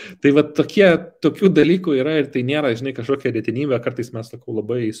 Tai tokių dalykų yra ir tai nėra, žinai, kažkokia retenybė, kartais mes, sakau,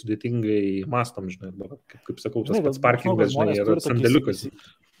 labai sudėtingai mastom, žinai, kaip sakau, tas pats parkingas, žinai, yra sandėliukas.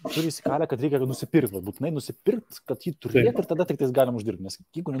 Turi įsikalę, kad reikia nusipirkti, būtinai nusipirkti, kad jį turėti ir tada tik tais galim uždirbti, nes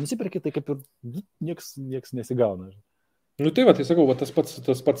jeigu nenusipirki, tai kaip ir nieks nesigauna. Tai sakau, tas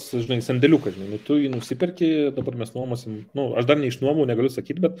pats, žinai, sandėliukas, žinai, tu jį nusipirki, dabar mes nuomosim, aš dar neišnuomau, negaliu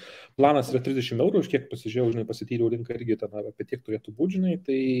sakyti, bet planas yra 30 eurų, už kiek pasižiūrėjau, žinai, pasityriau rinką irgi ten apie tiek turėtų būti, žinai,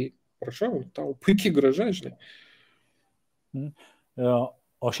 tai prašau, tau puikiai graža, žinai.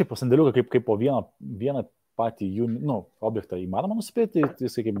 O šiaip po sandėliuką kaip po vieną patį jų, objektą įmanoma nusipirkti,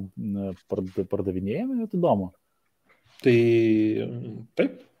 jisai kaip pardavinėjami, tai įdomu. Tai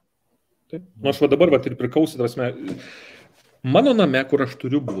taip. Aš dabar ir prikausi, tarasme, mano name, kur aš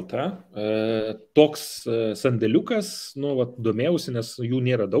turiu butą, toks sandėliukas, domėjausi, nes jų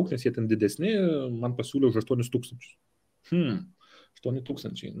nėra daug, nes jie ten didesni, man pasiūlė už 8,000.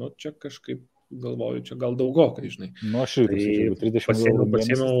 8,000, čia kažkaip galvoju, čia gal daugokai, žinai. Aš irgi 30 eurų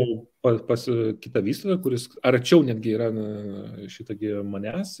pasiėmiau pas kitą vystytoją, kuris arčiau netgi yra šitągi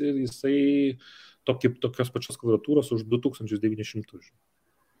manęs ir jisai tokios pačios kvadratūros už 2,900.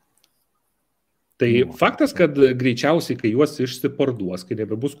 Tai faktas, kad greičiausiai, kai juos išsiparduos, kai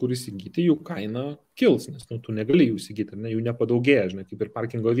nebebus kur įsigyti, jų kaina kils, nes tu negali jų įsigyti, jų nepadaugėja, žinai, kaip ir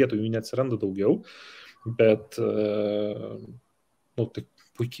parkingo vietų, jų neatsiranda daugiau, bet tai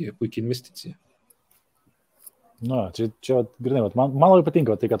puikiai investicija. Na, čia grinai, man labai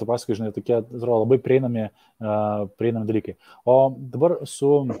patinka tai, kad tu pasakai, žinai, tokie, atrodo, labai prieinami dalykai. O dabar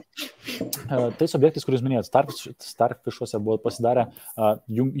su tais objektais, kuris minėjot, Starfišuose buvo pasidarę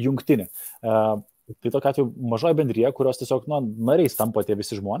jungtinį. Tai tokia atveju mažoji bendrija, kurios tiesiog nariais tampa tie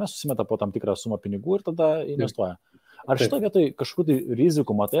visi žmonės, susimeta po tam tikrą sumą pinigų ir tada investuoja. Ar šitoje vietoje kažkokių tai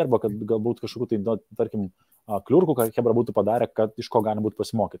rizikų matai, arba kad galbūt kažkokių tai, tarkim, kliurkų, ką Hebra būtų padarę, kad iš ko gali būti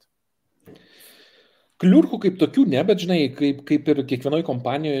pasimokyti? Kliurkų kaip tokių ne, bet žinai, kaip ir kiekvienoje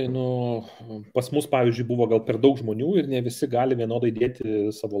kompanijoje, pas mus, pavyzdžiui, buvo gal per daug žmonių ir ne visi gali vienodai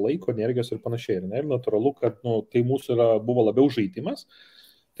dėti savo laiko, energijos ir panašiai. Ir natūralu, kad tai mūsų buvo labiau žaidimas,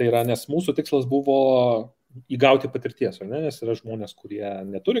 tai yra, nes mūsų tikslas buvo įgauti patirties, nes yra žmonės, kurie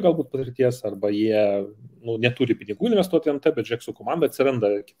neturi galbūt patirties arba jie neturi pinigų investuoti ant tai, bet žiūrėk, su komanda atsiranda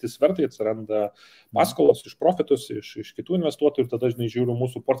kiti svertai, atsiranda paskolos iš profitus, iš kitų investuotojų ir tada, žinai, žiūriu,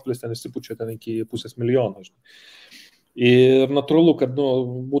 mūsų portfelis ten įsipučia ten iki $500,000. Ir natūralu, kad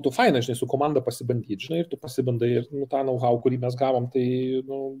būtų faina, žinai, su komanda pasibandyti, žinai, ir tu pasibandai ir tą know-how, kurį mes gavom, tai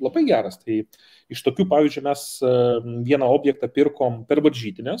labai geras. Tai iš tokių, pavyzdžiui, mes vieną objektą pirkom per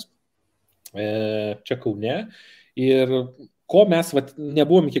varžytines, čia Kaune, ir ko mes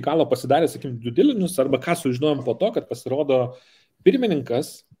nebuvom iki galo pasidarę, sakykim, due diligence, arba ką sužinojom po to, kad pasirodo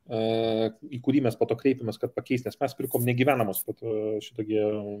pirmininkas, į kurį mes po to kreipėmės, kad pakeisti, nes mes pirkom negyvenamos šitokie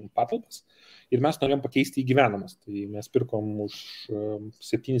patalpas ir mes norėjom pakeisti į gyvenamas. Tai mes pirkom už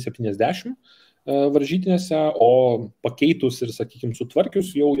 770 varžytinėse, o pakeitus ir, sakykim,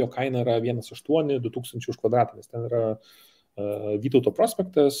 sutvarkius, jau jo kaina yra 1,8 2,000 už kvadratą, nes ten yra Vytauto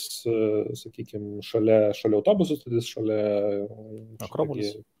prospektas, sakykime, šalia autobusų stotis, šalia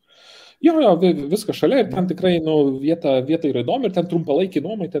Akropolis. Jo, viskas šalia ir ten tikrai vieta yra įdomi ir ten trumpalaikiai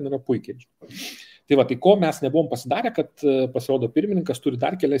nuomai ten yra puikiai. Tai va, tai ko mes nebuvom pasidarę, kad pasirodo pirmininkas turi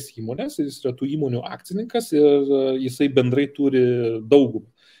dar kelias įmonės, jis yra tų įmonių akcininkas ir jisai bendrai turi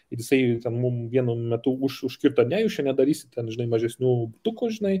daugumą. Ir jisai ten mums vienu metu užkirto, ne, jūs šiandien nedarysit ten, žinai, mažesnių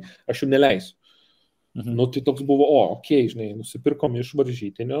tukų, žinai, aš jų neleisiu. Tai toks buvo, žinai, nusipirkom iš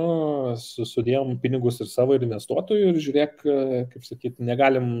varžytinio, sudėjom pinigus ir savo ir investuotojų ir žiūrėk, kaip sakyti,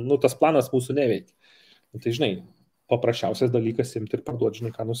 negalim, tas planas mūsų neveikia. Tai, žinai, paprasčiausias dalykas imti ir parduoti,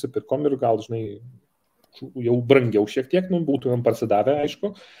 žinai, ką nusipirkom ir gal, žinai, jau brangiau šiek tiek, būtumėm parsidavę,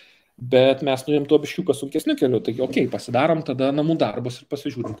 aišku, bet mes nuėjom tuo biškiuką sunkesniu keliu, tai pasidarom tada namų darbus ir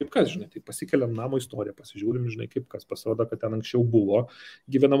pasižiūrim kaip kas, žinai, tai pasikeliam namo istoriją, pasižiūrim, žinai, kaip kas, pasirodo, kad ten anksčiau buvo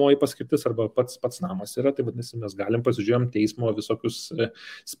gyvenamoji paskirtis arba pats namas yra, tai vadinasi, mes galim pasižiūrėjom teismo visokius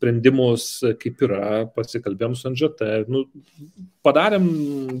sprendimus, kaip yra, pasikalbėjom su NŽT, padarėm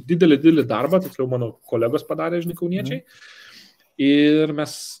didelį darbą, tiksliau mano kolegos padarė, žinai, kauniečiai. Ir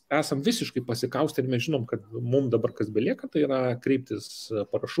mes esam visiškai pasikaustę ir mes žinom, kad mums dabar kas belieka, tai yra kreiptis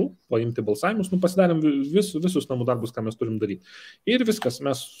parašų, paimti balsavimus, pasidarėm visus namų darbus, ką mes turim daryti. Ir viskas,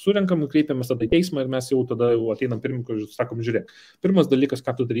 mes surenkam, kreipiamės tada į teismą ir mes jau tada ateinam pirmininkui ir sakom, žiūrėk, pirmas dalykas,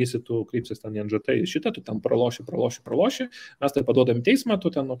 ką tu darysi, tu kreipsis ten į NŽT į šitą, tu ten praloši, mes tai paduodam į teismą,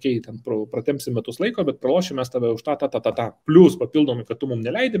 tu ten, ten pratempsi metus laiko, bet praloši mes tave už tą, plus papildomai, kad tu mums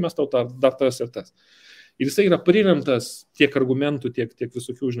neleidi, mes tau dar tas ir tas. Ir jisai yra priimtas tiek argumentų, tiek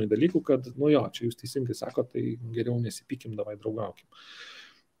visokių, žinai, dalykų, kad, čia jūs teisingai sako, tai geriau nesipykim, davai draugaukim.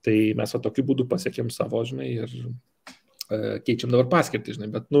 Tai mes tokiu būdu pasiekėm savo, žinai, ir keičiam dabar paskirtį,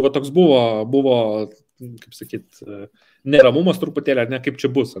 žinai, bet, toks buvo, kaip sakyt, neramumas truputėlį, ar ne, kaip čia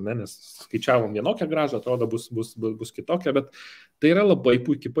bus, ne, nes skaičiavom vienokią grąžą, atrodo, bus kitokia, bet tai yra labai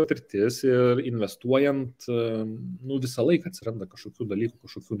puikiai patirtis ir investuojant, visą laiką atsiranda kažkokių dalykų,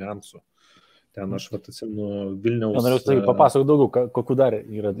 kažkokių niuansų. Ten aš atsimenu Vilniaus... Norėjau tai papasakoti daugiau, kokių dar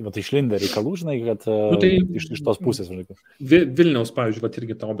yra išlindę reikalų, žinai, kad tai, iš tos pusės. Vilniaus, pavyzdžiui,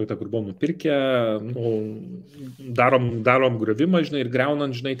 irgi tą objektą, kur buvom nupirkę, darom griovimą, žinai, ir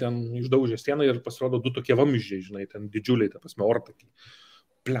greunant, žinai, ten išdaužė sieną ir pasirodo du tokie vamzdžiai, žinai, ten didžiuliai, ta prasme, ortakiai.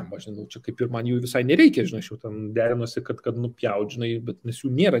 Plemba, žinai, čia kaip ir man jų visai nereikia, žinai, aš jau ten derinosi, kad nupjaut, žinai, bet nes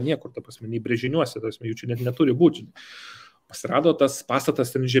jų nėra niekur, ta prasme, nei brėžiniuose, ta prasme, jų čia net neturi būti, žinai. Pasirado tas pastatas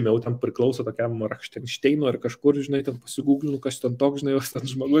ten žemiau, ten priklauso tokiam Rachtensteino ir kažkur, žinai, ten pasigūglinu, kas ten toks, žinai, ten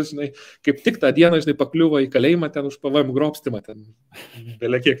žmogus, žinai, kaip tik tą dieną, žinai, pakliuvo į kalėjimą ten už PVM grobstymą, ten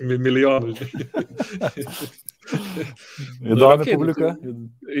vėlia kiek milijonų, žinai. Įdomi publika.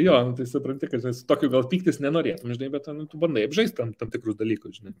 Jo, tai supranti, kad, žinai, su tokiu gal pyktis nenorėtum, žinai, bet tu bandai apžaisti tam tikrus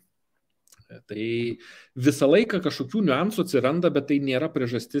dalykus, žinai. Tai visą laiką kažkokių niuansų atsiranda, bet tai nėra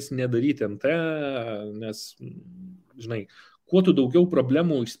priežastis nedaryti NT, nes, žinai, kuo tu daugiau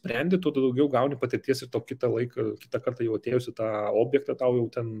problemų išsprendi, tuo tu daugiau gauni patirties ir to kitą kartą jau atėjusi tą objektą, tau jau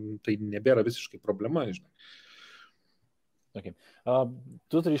ten tai nebėra visiškai problema, žinai. Okay.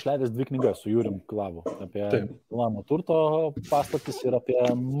 Tu turi išleidęs 2 knygas su Jūrim Klavu apie nekilnojamo turto paslaptis ir apie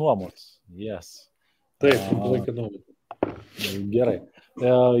nuomos. Yes. Taip, laikė nuomos. Gerai.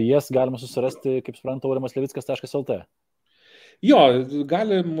 Jas galima susirasti, kaip suprantu, aurimaslevickas.lt. Jo,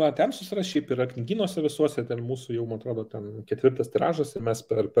 galima ten susirasti, šiaip yra knyginuose visuose, ten mūsų jau, man atrodo, ten 4 tiražas ir mes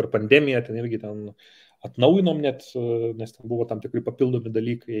per pandemiją ten irgi ten atnaujinom net, nes ten buvo tam tikrai papildomi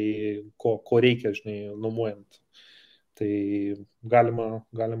dalykai, ko reikia, žinai, nuomojant. Tai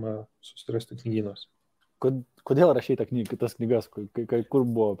galima susirasti knyginuose. Kodėl rašai tas knygas, kur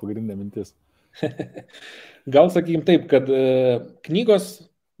buvo pagrindinė mintis? Gal sakykim taip, kad knygos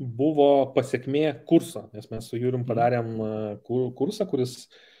buvo pasiekmė kurso, nes mes su Jūrim padarėm kursą, kuris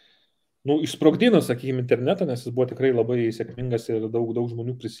išsprogdino, sakykim, internetą, nes jis buvo tikrai labai sėkmingas ir daug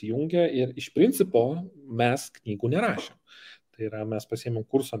žmonių prisijungė ir iš principo mes knygų nerašėm. Tai yra, mes pasiėmėm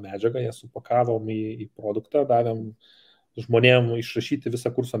kurso medžiagą, ją supakavom į produktą, davėm žmonėm išrašyti visą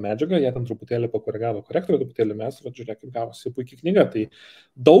kurso medžiagą, jie ten truputėlį pakoregavo korektorių, truputėlį mes, žiūrėk, gavosi puikiai knyga. Tai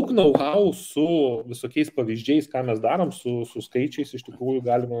daug know-how su visokiais pavyzdžiais, ką mes darom, su skaičiais, iš tikrųjų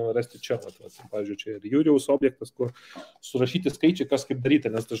galima rasti čia. Pavyzdžiui, čia ir Jūriaus objektas, kur surašyti skaičiai, kas kaip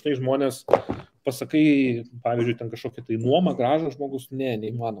daryti, nes dažnai žmonės pasakai, pavyzdžiui, ten kažkokia tai nuoma, graža žmogus,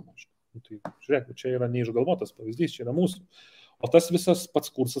 neįmanoma. Tai žiūrėk, čia yra neišgalvotas pavyzdys, čia yra mūsų. O tas visas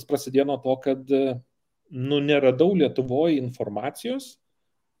pats kursas prasidėjo nuo to, kad neradau Lietuvoje informacijos,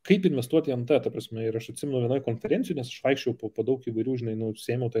 kaip investuoti ant ta prasme. Ir aš atsimenu vienoje konferencijoje, nes aš vaikščiau po daug įvairių, žinai,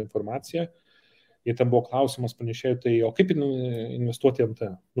 sėmiau tą informaciją. Ir ten buvo klausimas pranešėjų, tai o kaip investuoti ant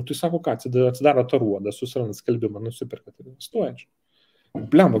ta? Tai sako, ką, atsidaro tą ruodą, susiranda skelbimą, nusiperka ir investuoja.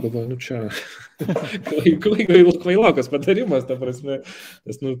 Blemba, galvoju, čia kvailokas patarimas, ta prasme,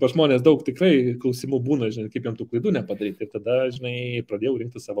 nes pas žmonės daug tikrai klausimų būna, žinai, kaip jam tų klaidų nepadaryti. Ir tada, žinai, pradėjau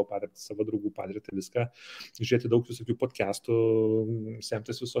rinkti savo patirtį, savo draugų patirtį, viską, žiūrėti daug visokių podcastų,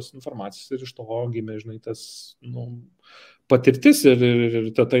 semtis visos informacijos ir iš to gimė, žinai, tas, patirtis ir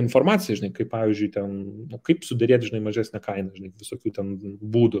ta informacija, žinai, kaip, pavyzdžiui, ten, kaip sudarėti, žinai, mažesnę kainą, žinai, visokių ten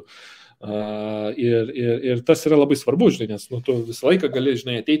būdų. Ir tas yra labai svarbu, žinai, nes tu visą laiką gali,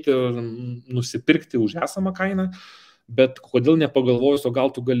 žinai, ateiti ir nusipirkti už esamą kainą, bet kodėl nepagalvojus, o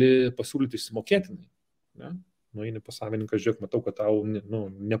gal tu gali pasiūlyti išsimokėtinai. Ne? Eini pas savininką, žiūrėk, matau, kad tau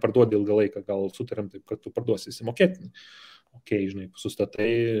neparduodi ilgą laiką, gal sutariam taip, kad tu parduosi išsimokėtinai. Ok, žinai,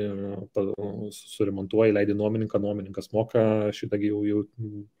 sustatai, suremontuoji, leidi nuomininkas moka šitągi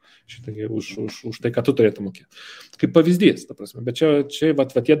už tai, ką tu turėtum mokėti. Kaip pavyzdys, ta prasme. Bet čia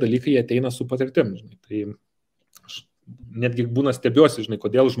tie dalykai ateina su patirtim, žinai. Tai aš netgi būna stebiuosi, žinai,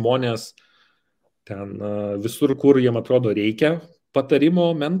 kodėl žmonės ten visur, kur jiem atrodo reikia patarimo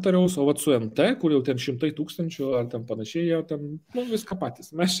mentoriaus, o su MT, kur jau ten 100 000 ar ten panašiai, jau ten viską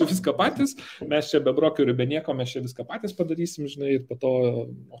patys. Mes čia viską patys, mes čia be brokerių, be nieko, mes čia viską patys padarysim, žinai, ir po to,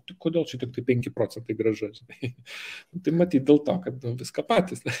 tai kodėl čia tik tai 5% graža, žinai. Tai matyti dėl to, kad viską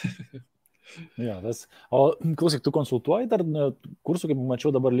patys. Ja, o klausyk, tu konsultuoji dar kursų, kaip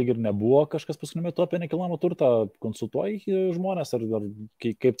mačiau, dabar lyg ir nebuvo kažkas paskutiniu metu apie nekilnojamą turtą, konsultuoji žmonės, ar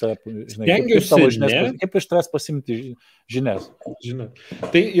kaip ta, žinai, kaip iš tavęs pasimti žinias? Žinai.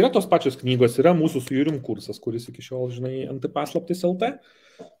 Tai yra tos pačios knygos, yra mūsų su Jūrim kursas, kuris iki šiol, žinai, ant paslaptis LT.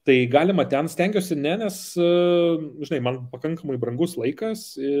 Tai galima ten, stengiuosi nes, žinai, man pakankamai brangus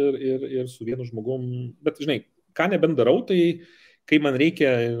laikas ir su vienu žmogum, bet, žinai, ką nebent darau, tai kai man reikia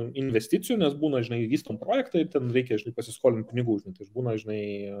investicijų, nes būna, žinai, vystom projektą ir ten reikia, žinai, pasiskolinti pinigų, žinai, tai aš būna, žinai,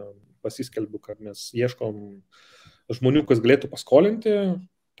 pasiskelbiu, kad mes ieškom žmonių, kas galėtų paskolinti,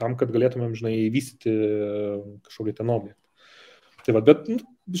 tam, kad galėtumėm, žinai, vystyti kažkokį ten objektą. Tai va, bet,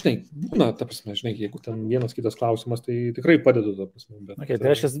 žinai, būna, ta prasme, žinai, jeigu ten vienas kitas klausimas, tai tikrai padedu, ta prasme. Bet, okay, tai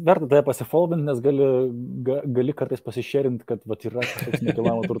reiškia, verta tave pasifoldinti, nes gali kartais pasišėrinti, kad vat, yra kažkoks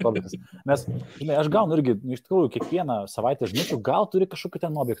nekilnojamo turto objektas. Nes, žinai, aš gaunu irgi, iš tikrųjų, kiekvieną savaitę žinučių, gal turi kažkokių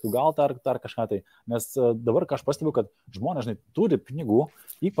ten objektų, gal dar kažką tai. Nes dabar, ką aš pastebiu, kad žmonės, žinai, turi pinigų,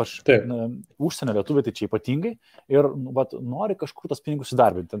 ypač užsienio lietuviai, tai čia ypatingai, ir vat, nori kažkur tas pinigus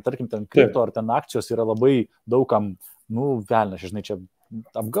įdarbinti. Ten, tarkim, ten kripto ar ten akcijos yra labai daugam, velnės, žinai, čia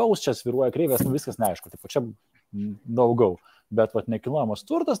apgaus, čia sviruoja kreivės, viskas neaišku, taip, čia daugiau. Bet vat, nekilnojamas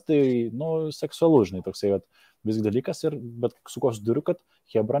turtas, tai, seksualus, žinai, toksai visgi dalykas, bet su kuo susiduriu, kad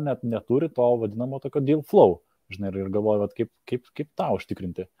hebra net neturi to vadinamo tokio deal flow, žinai, ir galvoju, vat, kaip tą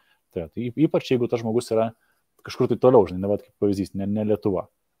užtikrinti. Tai ypač, jeigu tas žmogus yra kažkur tai toliau, žinai, vat, kaip pavyzdys, ne Lietuva.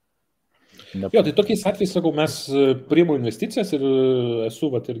 Jo, tai tokiais atvejais, sakau, mes priimu investicijas ir esu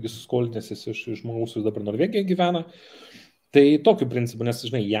irgi skolinęsis iš žmogaus, kuris dabar Norvegijoje gyvena. Tai tokiu principu, nes,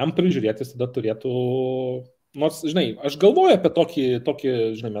 žinai, jam prižiūrėtis tada turėtų, nors, žinai, aš galvoju apie tokį,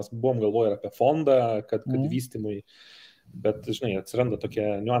 žinai, mes buvom galvoję apie fondą, kad vystymui, Bet, žinai, atsiranda tokie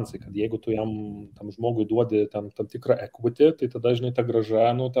niuansai, kad jeigu tu tam žmogui duodi tam tikrą equity, tai tada, žinai, ta grąža,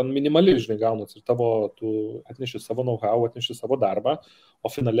 ten minimali, žinai, gaunas ir tu atneši savo know-how, atneši savo darbą,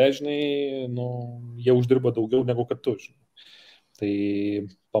 o finale, žinai, jie uždirba daugiau negu kad tu, žinai. Tai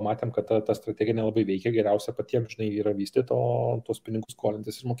pamatėm, kad ta strategija nelabai veikia, geriausia patiems, žinai, yra vystyti, o tuos pinigus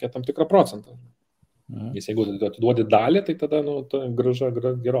skolintis ir mokėti tam tikrą procentą. Nes jeigu atiduodi dalį, tai tada, ta grąža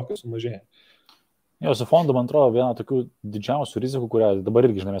gerokai sumažėja. Jo, su fondu, man atrodo, viena tokių didžiausių rizikų, kurią dabar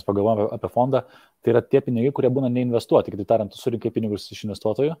irgi, žinai, mes pagalvojame apie fondą, tai yra tie pinigai, kurie būna neinvestuoti. Kitaip tariant, tu surinkai pinigus iš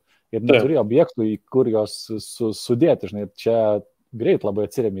investuotojų ir neturi objektų, į kur jos sudėti, žinai. Čia greit labai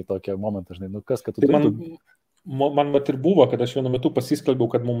atsiremi į tokią momentą, žinai, kas, kad tu... Tai man ir buvo, kad aš vienu metu pasiskelbiau,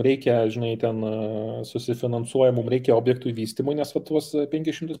 kad mums reikia, žinai, ten susifinansuoja, mums reikia objektų įvystymui, nes tuos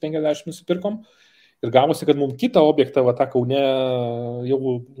 550 nusipirkom. Ir gavosi, kad mums kitą objektą, tą Kaune, jau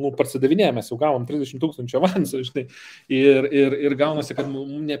parsidavinėjame, mes jau gavom 30 000 avansų, žinai, ir gaunasi, kad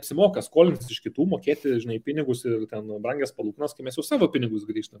mums neapsimoka skolintis iš kitų, mokėti, žinai, pinigus ir ten brangias palūkanas, kai mes jau savo pinigus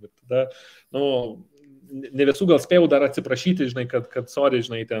grįžtame. Ir tada, ne visų gal spėjau dar atsiprašyti, žinai, kad sorry,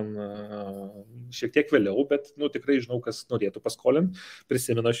 žinai, ten šiek tiek vėliau, bet, tikrai žinau, kas norėtų paskolinti,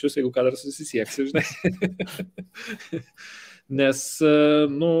 prisimenu aš jūs, jeigu ką dar susisieksi, žinai. Nes,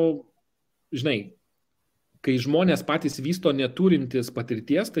 žinai, kai žmonės patys vysto neturintis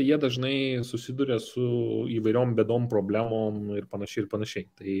patirties, tai jie dažnai susiduria su įvairiom bėdom, problemom ir panašiai.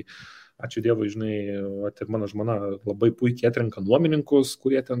 Tai ačiū Dievui, žinai, ir mano žmona labai puikiai atrenka nuomininkus,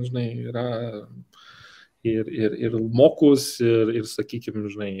 kurie ten, žinai, yra ir mokus, ir sakykime,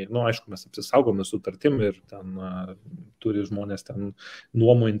 žinai, aišku, mes apsisaugome sutartim ir ten turi žmonės ten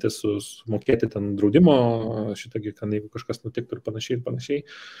nuomojantis, mokėti ten draudimo, šitągi, kad jeigu kažkas nutiktų ir panašiai.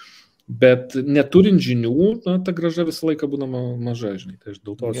 Bet neturint žinių, ta grąža visą laiką būna maža, žinai. Tai aš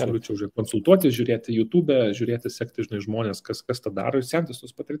dėl to siūlyčiau konsultuoti, žiūrėti YouTube, žiūrėti, sekti, žinai, žmonės, kas tą daro ir semtis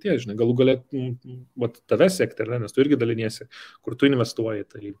tos patirties, žinai. Galų galę tave sekti, nes tu irgi daliniesi, kur tu investuoji.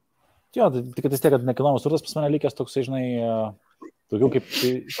 Tai... Jo, tik kad vis tiek, kad nekilnojamas turtas pas mane likęs toksai, žinai, daugiau kaip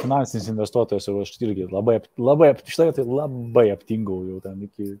finansinis investuotojas, jau aš irgi labai aptingau jau ten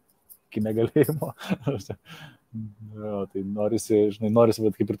iki negalėjimo. Jo, tai norisi,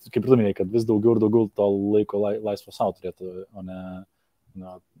 bet kaip ir tu minėjai, kad vis daugiau ir daugiau to laiko laisvo savo turėtų, o ne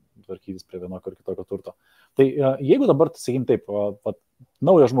tvarkytis prie vienokio ir kitokio turto. Tai jeigu dabar, sakykim taip,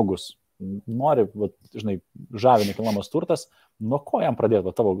 naujas žmogus nori, žinai, žavi nekilnojamas turtas, nuo ko jam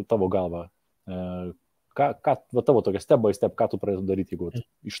pradėti tavo galva? Ką tavo tokia step by step, ką tu pradėtum daryti, jeigu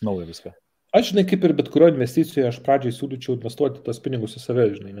iš naujo viską? Aš, žinai, kaip ir bet kurio investicijoje, aš pradžiai siūlyčiau investuoti tos pinigus į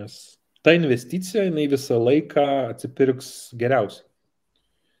save, žinai, nes ta investicija, jinai visą laiką atsipirks geriausiai.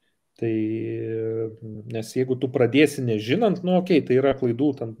 Tai, nes jeigu tu pradėsi nežinant, tai yra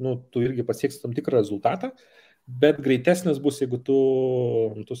klaidų, tu irgi pasieksi tam tikrą rezultatą, bet greitesnis bus, jeigu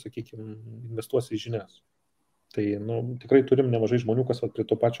tu sakykime, investuosi į žinias. Tai, tikrai turim nemažai žmonių, kas prie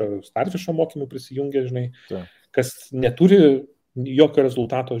to pačio Starfisho mokymų prisijungia, žinai, kas neturi jokio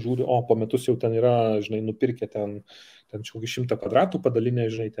rezultato, žiūri, po metus jau ten yra, žinai, nupirkę ten 100 kvadratų padalinę,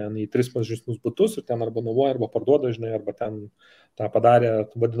 žinai, ten į 3 mažesnius butus ir ten arba nuomoja, arba parduoda, žinai, arba ten tą padarė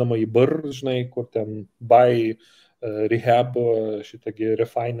vadinamą į bar, žinai, kur ten buy, rehab, šitągi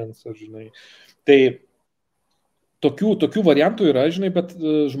refinance, žinai. Tai tokių variantų yra, žinai, bet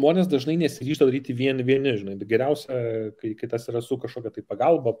žmonės dažnai nesiryžta daryti vieni, žinai. Geriausia, kai tas yra su kažkokia tai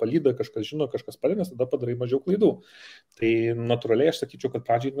pagalba, palyda, kažkas žino, kažkas padeda, tada padarai mažiau klaidų. Tai natūraliai aš sakyčiau, kad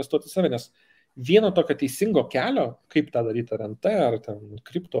pradžiai investuoti į save, nes vieno tokio teisingo kelio, kaip tą daryti ar NT, ar ten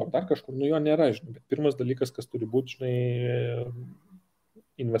kripto, ar dar kažkur, jo nėra, žinai. Bet pirmas dalykas, kas turi būti, žinai,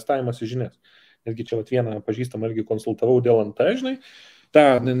 investavimas į žinias. Netgi čia vieną pažįstamą irgi konsultavau dėl NT, žinai,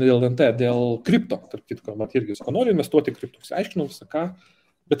 dėl kripto, tarp kitko, irgi sako, noriu investuoti į kripto, aiškinau visą ką,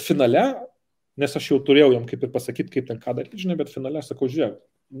 bet finale, nes aš jau turėjau jam kaip ir pasakyti, kaip ten ką daryti, žinai, bet finale sakau, žiūrėk,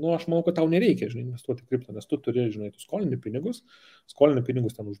 aš manau, kad tau nereikia, žinai, investuoti į kripto, nes tu turi, žinai, tu skolini pinigus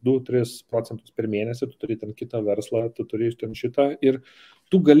ten už 2-3% per mėnesį, tu turi ten kitą verslą, tu turi ten šitą ir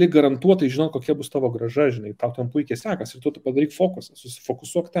tu gali garantuotai žinot, kokia bus tavo grąža, žinai, tau ten puikiai sekas ir tu padaryk fokusą,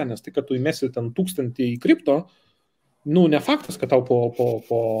 susifokusuok ten, nes tai, kad tu įmesi ten 1000 į kripto, ne faktas, kad tau po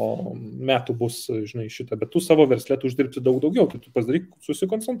metų bus, žinai, šitą, bet tu savo verslę tu uždirbti daug daugiau, tai tu pasidaryk,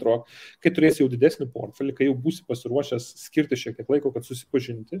 susikoncentruok, kai turėsi jau didesnį portfelį, kai jau būsi pasiruošęs skirti šiek tiek laiko, kad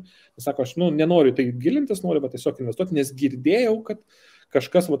susipažinti. Tai sako, aš nenoriu tai gilintis, noriu tiesiog investuoti, nes girdėjau, kad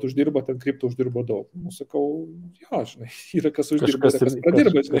kažkas uždirba, ten kripto uždirba daug. Sakau, jo, žinai, yra kas uždirba, kas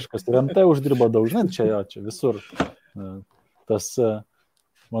pradirba. Kažkas RMT uždirba daug, žinai, čia visur. Tas...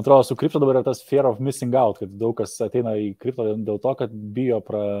 Man atrodo, su kripto dabar yra tas fear of missing out, kad daug kas ateina į kripto dėl to, kad bijo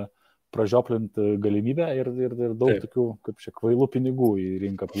pražioplinti galimybę ir daug tokių, kaip čia, kvailų pinigų į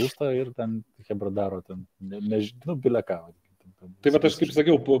rinką plūsta ir ten hebra daro, ten, nežinau, bilę ką. Tai va, aš kaip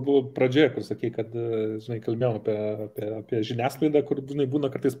sakiau, pradžioje, kur sakei, kad, žinai, kalbėjom apie žiniasklaidą, kur, žinai,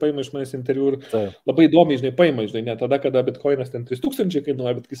 būna kartais paima iš manęs interviu ir labai įdomiai, žinai, paima, žinai, ne tada, kada bitcoinas ten 3000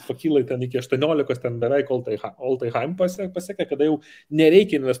 kainuoja, bet kai jis pakyla ten iki 18, ten beveik all time pasiekia, kada jau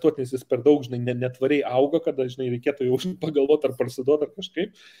nereikia investuoti, nes jis per daug, žinai, netvariai auga, kada, žinai, reikėtų jau pagalvoti ar parsiduoti ar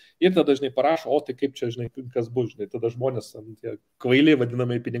kažkaip. Ir tada, žinai, parašo, o tai kaip čia, žinai, kas bus, žinai, tada žmonės, tie kvailiai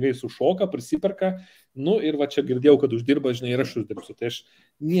vadinamai pinigai sušoka, prisiperka, nu ir va čia girdėjau, kad uždirba, žinai, ir aš uždirbsiu. Tai aš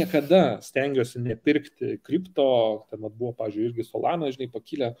niekada stengiuosi nepirkti kripto, ten buvo, pavyzdžiui, irgi Solana, žinai,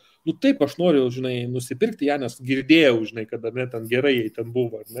 pakilę. Nu taip, aš noriu, žinai, nusipirkti ją, nes girdėjau, žinai, kad ar ne, ten gerai jai ten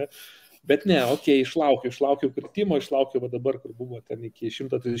buvo, ar ne. Bet ne, okei, išlaukiau kritimo, išlaukiau dabar, kur buvo ten iki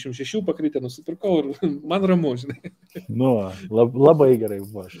 136 pakritę, nusipirkau ir man ramu, žinai. Nu, labai gerai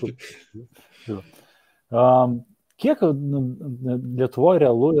buvo. Kiek Lietuvoje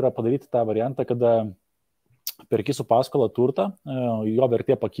realu yra padaryti tą variantą, kada perki su paskola turtą, jo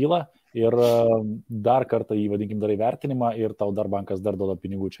vertė pakyla ir dar kartą jį, vadinkim, darai vertinimą ir tau dar bankas dar duoda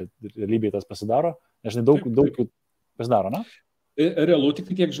pinigų, čia realybėje tas pasidaro, nežinai, daug pasidaro, na? Realu, tik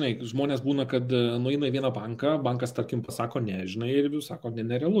tiek, žinai, žmonės būna, kad nueina į vieną banką, bankas, tarkim, pasako ne, žinai, ir jūs sako,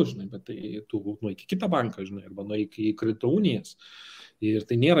 nerealu, žinai, bet tai tu nueik į kitą banką, žinai, arba nueik į kredito unijas. Ir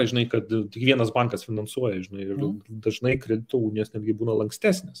tai nėra, žinai, kad tik vienas bankas finansuoja, žinai, ir dažnai kredito unijos netgi būna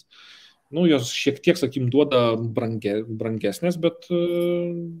lankstesnės. Nu, jos šiek tiek, sakykim, duoda brangesnės, bet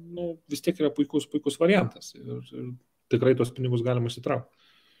vis tiek yra puikus variantas. Ir tikrai tos pinigus galima įsitraukti.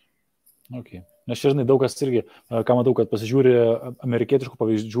 Okay. Nes čia, žinai, daug kas irgi, ką matau, kad pasižiūri amerikietiškų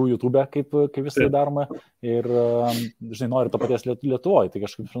pavyzdžių YouTube, kaip visą tai daroma ir, žinai, nori to paties Lietuvoje. Tai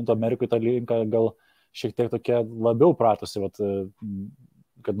kažkaip, žinot, Amerikoje ta rinka gal šiek tiek tokia labiau pratusi, vat,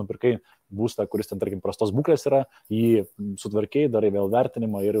 kad nupirkai būstą, kuris ten, tarkim, prastos būklės yra, jį sutvarkiai, darai vėl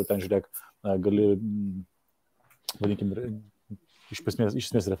vertinimą ir jau ten, žiūrėk, gali, vadinkim, iš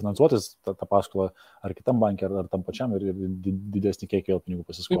esmės refinansuotis tą paskolą ar kitam bankė, ar tam pačiam ir didesnį kiekį pinigų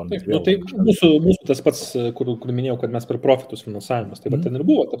pasiskolinti. Tai mūsų tas pats, kur minėjau, kad mes per profitus finansavimas, tai ten ir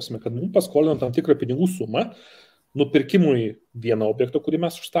buvo, tapsime, kad mums paskolinom tam tikrą pinigų sumą nupirkimui vieno objekto, kurį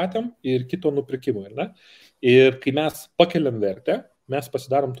mes užstatėm, ir kito nupirkimui. Ir kai mes pakeliam vertę, mes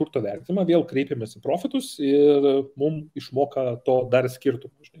pasidarom turto vertimą, vėl kreipiamės į profitus ir mums išmoka to dar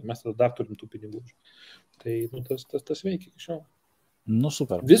skirtumą. Mes dar turim tų pinigų. Tai tas veikia iki šiol. Nu,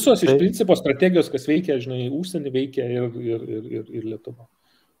 super. Visos iš principo strategijos, kas veikia, žinai, užsienį veikia ir Lietuva.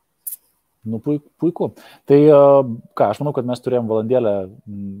 Nu, puiku. Tai ką, aš manau, kad mes turėjom valandėlę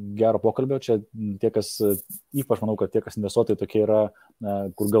gero pokalbio. Čia tie, kas, ypač manau, kad tie, kas investuotojai tokie yra,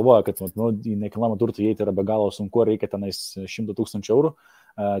 kur galvoja, kad į nekilnojamą turtą įeiti yra be galo sunku, reikia tenais 100 000 eurų.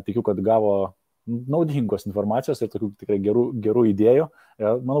 Tikiu, kad gavo naudingos informacijos ir tokių tikrai gerų idėjų.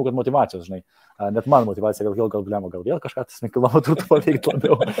 Manau, kad motivacijos, žinai. Net man motivacija gal vėl kažką tas nekilnojamą turtą paveikti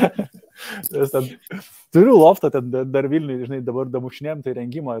labiau. Turiu loftą, ten dar Vilniui, žinai, dabar damušinėm tai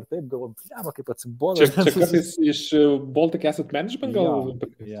rengimą ir taip galvom, kaip atsibodo. Čia kartais iš Baltic Asset Management gal?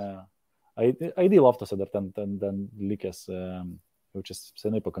 Ja. ID loftose dar ten likęs. Jau čia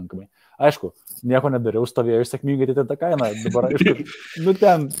senai pakankamai. Aišku, nieko nedariau, stovėjau sėkmingai tai tą kainą. Dabar, aišku,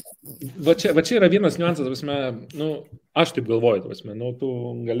 ten. Va čia yra vienas niuansas, aš taip galvoju, tu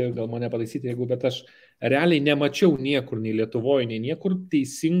gali gal mane pataisyti, bet aš realiai nemačiau niekur, nei Lietuvoje, nei niekur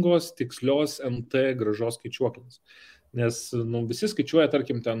teisingos, tikslios NT grąžos skaičiuoklės. Nes visi skaičiuoja,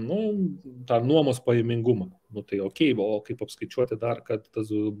 tarkim, ten, tą nuomos pajamingumą. Tai okei, o kaip apskaičiuoti dar, kad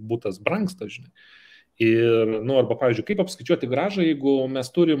tas butas brangsta, žinai. Ir, arba, pavyzdžiui, kaip apskaičiuoti grąžą, jeigu mes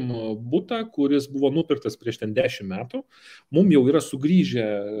turim butą, kuris buvo nupirktas prieš 10 metų, mums jau yra sugrįžę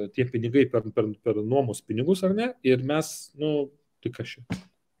tie pinigai per nuomos pinigus, ar ne, ir mes, tai kas čia,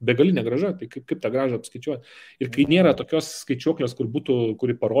 begalinė grąža, tai kaip tą grąžą apskaičiuoti. Ir kai nėra tokios skaičiuoklės,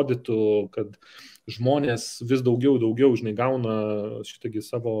 kuri parodytų, kad žmonės vis daugiau, žinai, gauna šitągi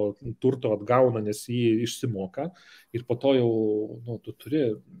savo turto atgauna, nes jį išsimoka, ir po to jau, tu turi...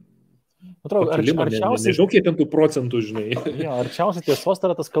 Nežinau, kiek ten tų procentų, žinai. Jo, arčiausiai tiesos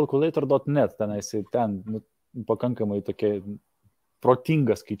yra tas calculator.net, ten pakankamai tokia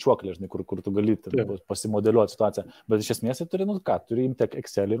protinga skaičiuoklė, žinai, kur tu gali pasimodeliuoti situaciją. Bet iš esmės turi, turi imti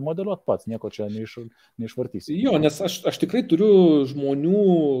Excel ir modeliuoti pats, nieko čia neišvartysi. Jo, nes aš tikrai turiu žmonių,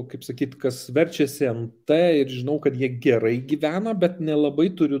 kaip sakyt, kas verčiasi NT ir žinau, kad jie gerai gyvena, bet nelabai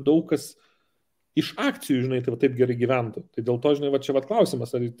turiu daug kas iš akcijų, žinai, tai taip gerai gyventų. Tai dėl to, žinai, čia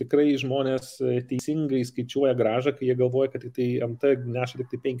klausimas, ar tikrai žmonės teisingai skaičiuoja grąžą, kai jie galvoja, kad tai NT neša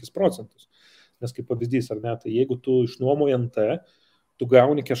tik 5%. Nes kaip pavyzdys, ar ne, tai jeigu tu išnuomoji NT, tu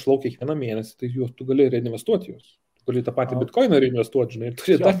gauni cashflow kiekvieną mėnesį, tai juos tu gali reinvestuoti juos. Tu gali tą patį bitcoiną reinvestuoti, žinai, ir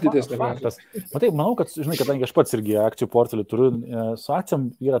turi dar didesnį faktas. Matai, manau, kad, žinai, kadangi aš pats irgi akcijų portfelį turiu, su akcijom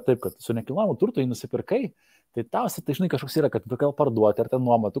yra taip, kad su nekilnojamu turtu jį nusipirkai, tai tausi, tai žinai, kažkoks yra, kad tu gal parduoti ar ten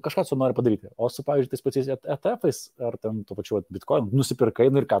nuomą, tu kažką su nori padaryti. O su, pavyzdžiui, tais pačiais ETF-ais ar ten tuo pačiu bitcoin, nusipirkai,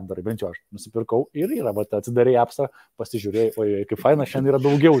 nu ir ką darai, bent jau aš nusipirkau ir yra, bet atsidarai appsą, pasižiūrėjai, oi, kaip faina, šiandien yra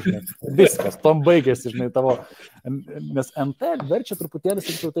daugiau, žinai, viskas, tom baigėsi, žinai, tavo, nes NT verčia truputėlį,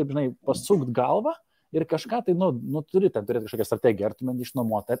 sakyčiau, taip, žinai, pasukt galvą ir kažką tai, turi ten turėti kažkokią strategiją, ar tu man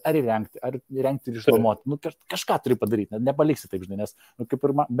išnuomoti, ar įrengti ir išnuomoti, kažką turi padaryti, nepaliksi taip, žinai, nes, kaip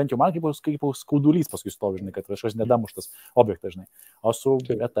ir bent jau man kaip skaudulys paskui stovi, žinai, kad kažkas nedamuštas objektas, žinai. O su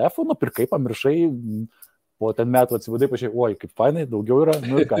ETF-u, nupirkai, pamiršai, po ten metų atsivadai, pažiūrėjai, oi, kaip fainai, daugiau yra,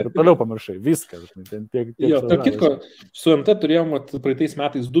 ir ką, ir toliau pamiršai, viskas, žinai, ten tiek. Jo, tarp kitko, su NT turėjom praeitais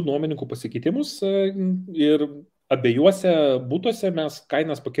metais 2 nuomininkų pasikeitimus ir abiejuose būtuose mes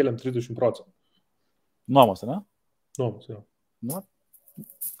kainas pakėlėm 30%. Nuomos, ne? Nuomos, jo. Nu,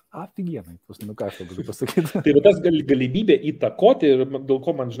 afigienai, ką aš galiu pasakyti. Tai tas galimybė įtakoti ir dėl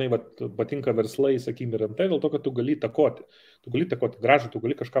ko man, žinai, patinka verslai, sakykim, ir NT, dėl to, kad tu gali įtakoti. Tu gali įtakoti gražą, tu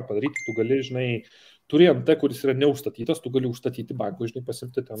gali kažką padaryti, tu gali, žinai, turi NT, kuris yra neužstatytas, tu gali užstatyti bankų, žinai,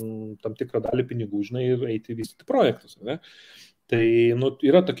 pasimti tam tikrą dalį pinigų, žinai, ir eiti vystyti projektus, ne? Tai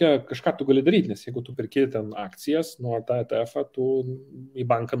yra tokia, kažką tu gali daryti, nes jeigu tu perki ten akcijas nuo tą ETF-ą, tu į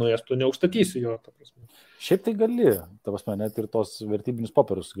banką nuėjęs, tu neužstatysi jo, ta prasme. Šiaip tai gali, ta prasme, net ir tos vertybinius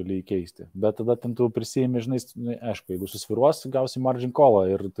popierius gali įkeisti, bet tada ten tu prisijimi, žinai, aišku, jeigu susviruos, gausi margin callą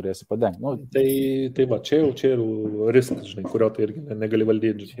ir turėsi padengti. Nu, tai va, čia jau riskas, žinai, kurio tai irgi negali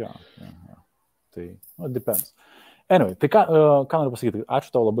valdyti. Ja. Tai, depends. Anyway, tai ką noriu pasakyti,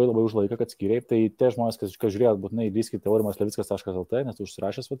 ačiū tau labai už laiką, kad skiriai, tai tie žmonės, kas žiūrėjo, būtinai įlyskite aurimaslevickas.lt, nes tu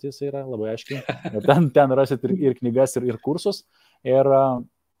užsirašęs, jis yra labai aiškiai, ten rasit ir knygas, ir kursus, ir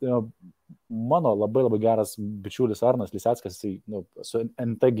mano labai geras bičiulis Arnas Liseckas, jisai su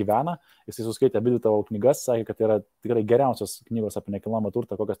NT gyvena, jisai suskaitė abi tavo knygas, sakė, kad tai yra tikrai geriausios knygos apie nekilnojamą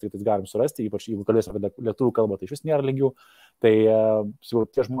turtą, kokias tai galim surasti, ypač jeigu kalbės apie lietuvių kalbą, tai iš vis nėra lygių. Tai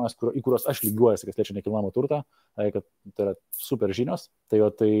tie žmonės, į kuriuos aš lygiuojuosi, kas liečia nekilnojamą turtą, kad tai yra super žinios, tai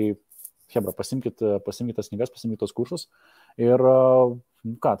hebra, pasimkit tas knygas, pasimkit tos kursus ir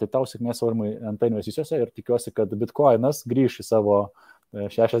tai tau sėkmės Aurimai NT investicijose ir tikiuosi, kad bitcoinas grįš į savo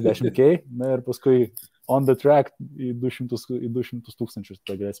 60K, ir paskui on the track į 200 tūkstančius,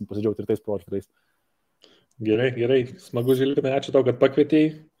 tai galėsim pasidžiaugti ir tais portfeliais. Gerai, smagu Žilvinai, ačiū tau, kad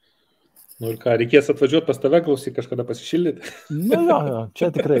pakvietei. Ir ką, reikės atvažiuoti pas tave, klausyk, kažkada pasišildyti. Jo,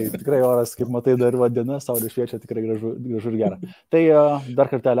 čia tikrai oras, kaip matai, dar diena, saulė šviečia, tikrai gražu ir gera. Tai dar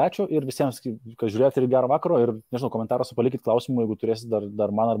kartelį ačiū ir visiems, kas žiūrėjote, ir gerą vakaro, ir, nežinau, komentaruose palikit klausimų, jeigu turėsit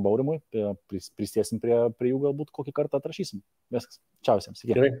dar man arba Aurimui, pristėsim prie jų, galbūt kokį kartą atrašysim. Viskas. Čiau visiems.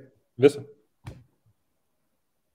 Gerai, viso.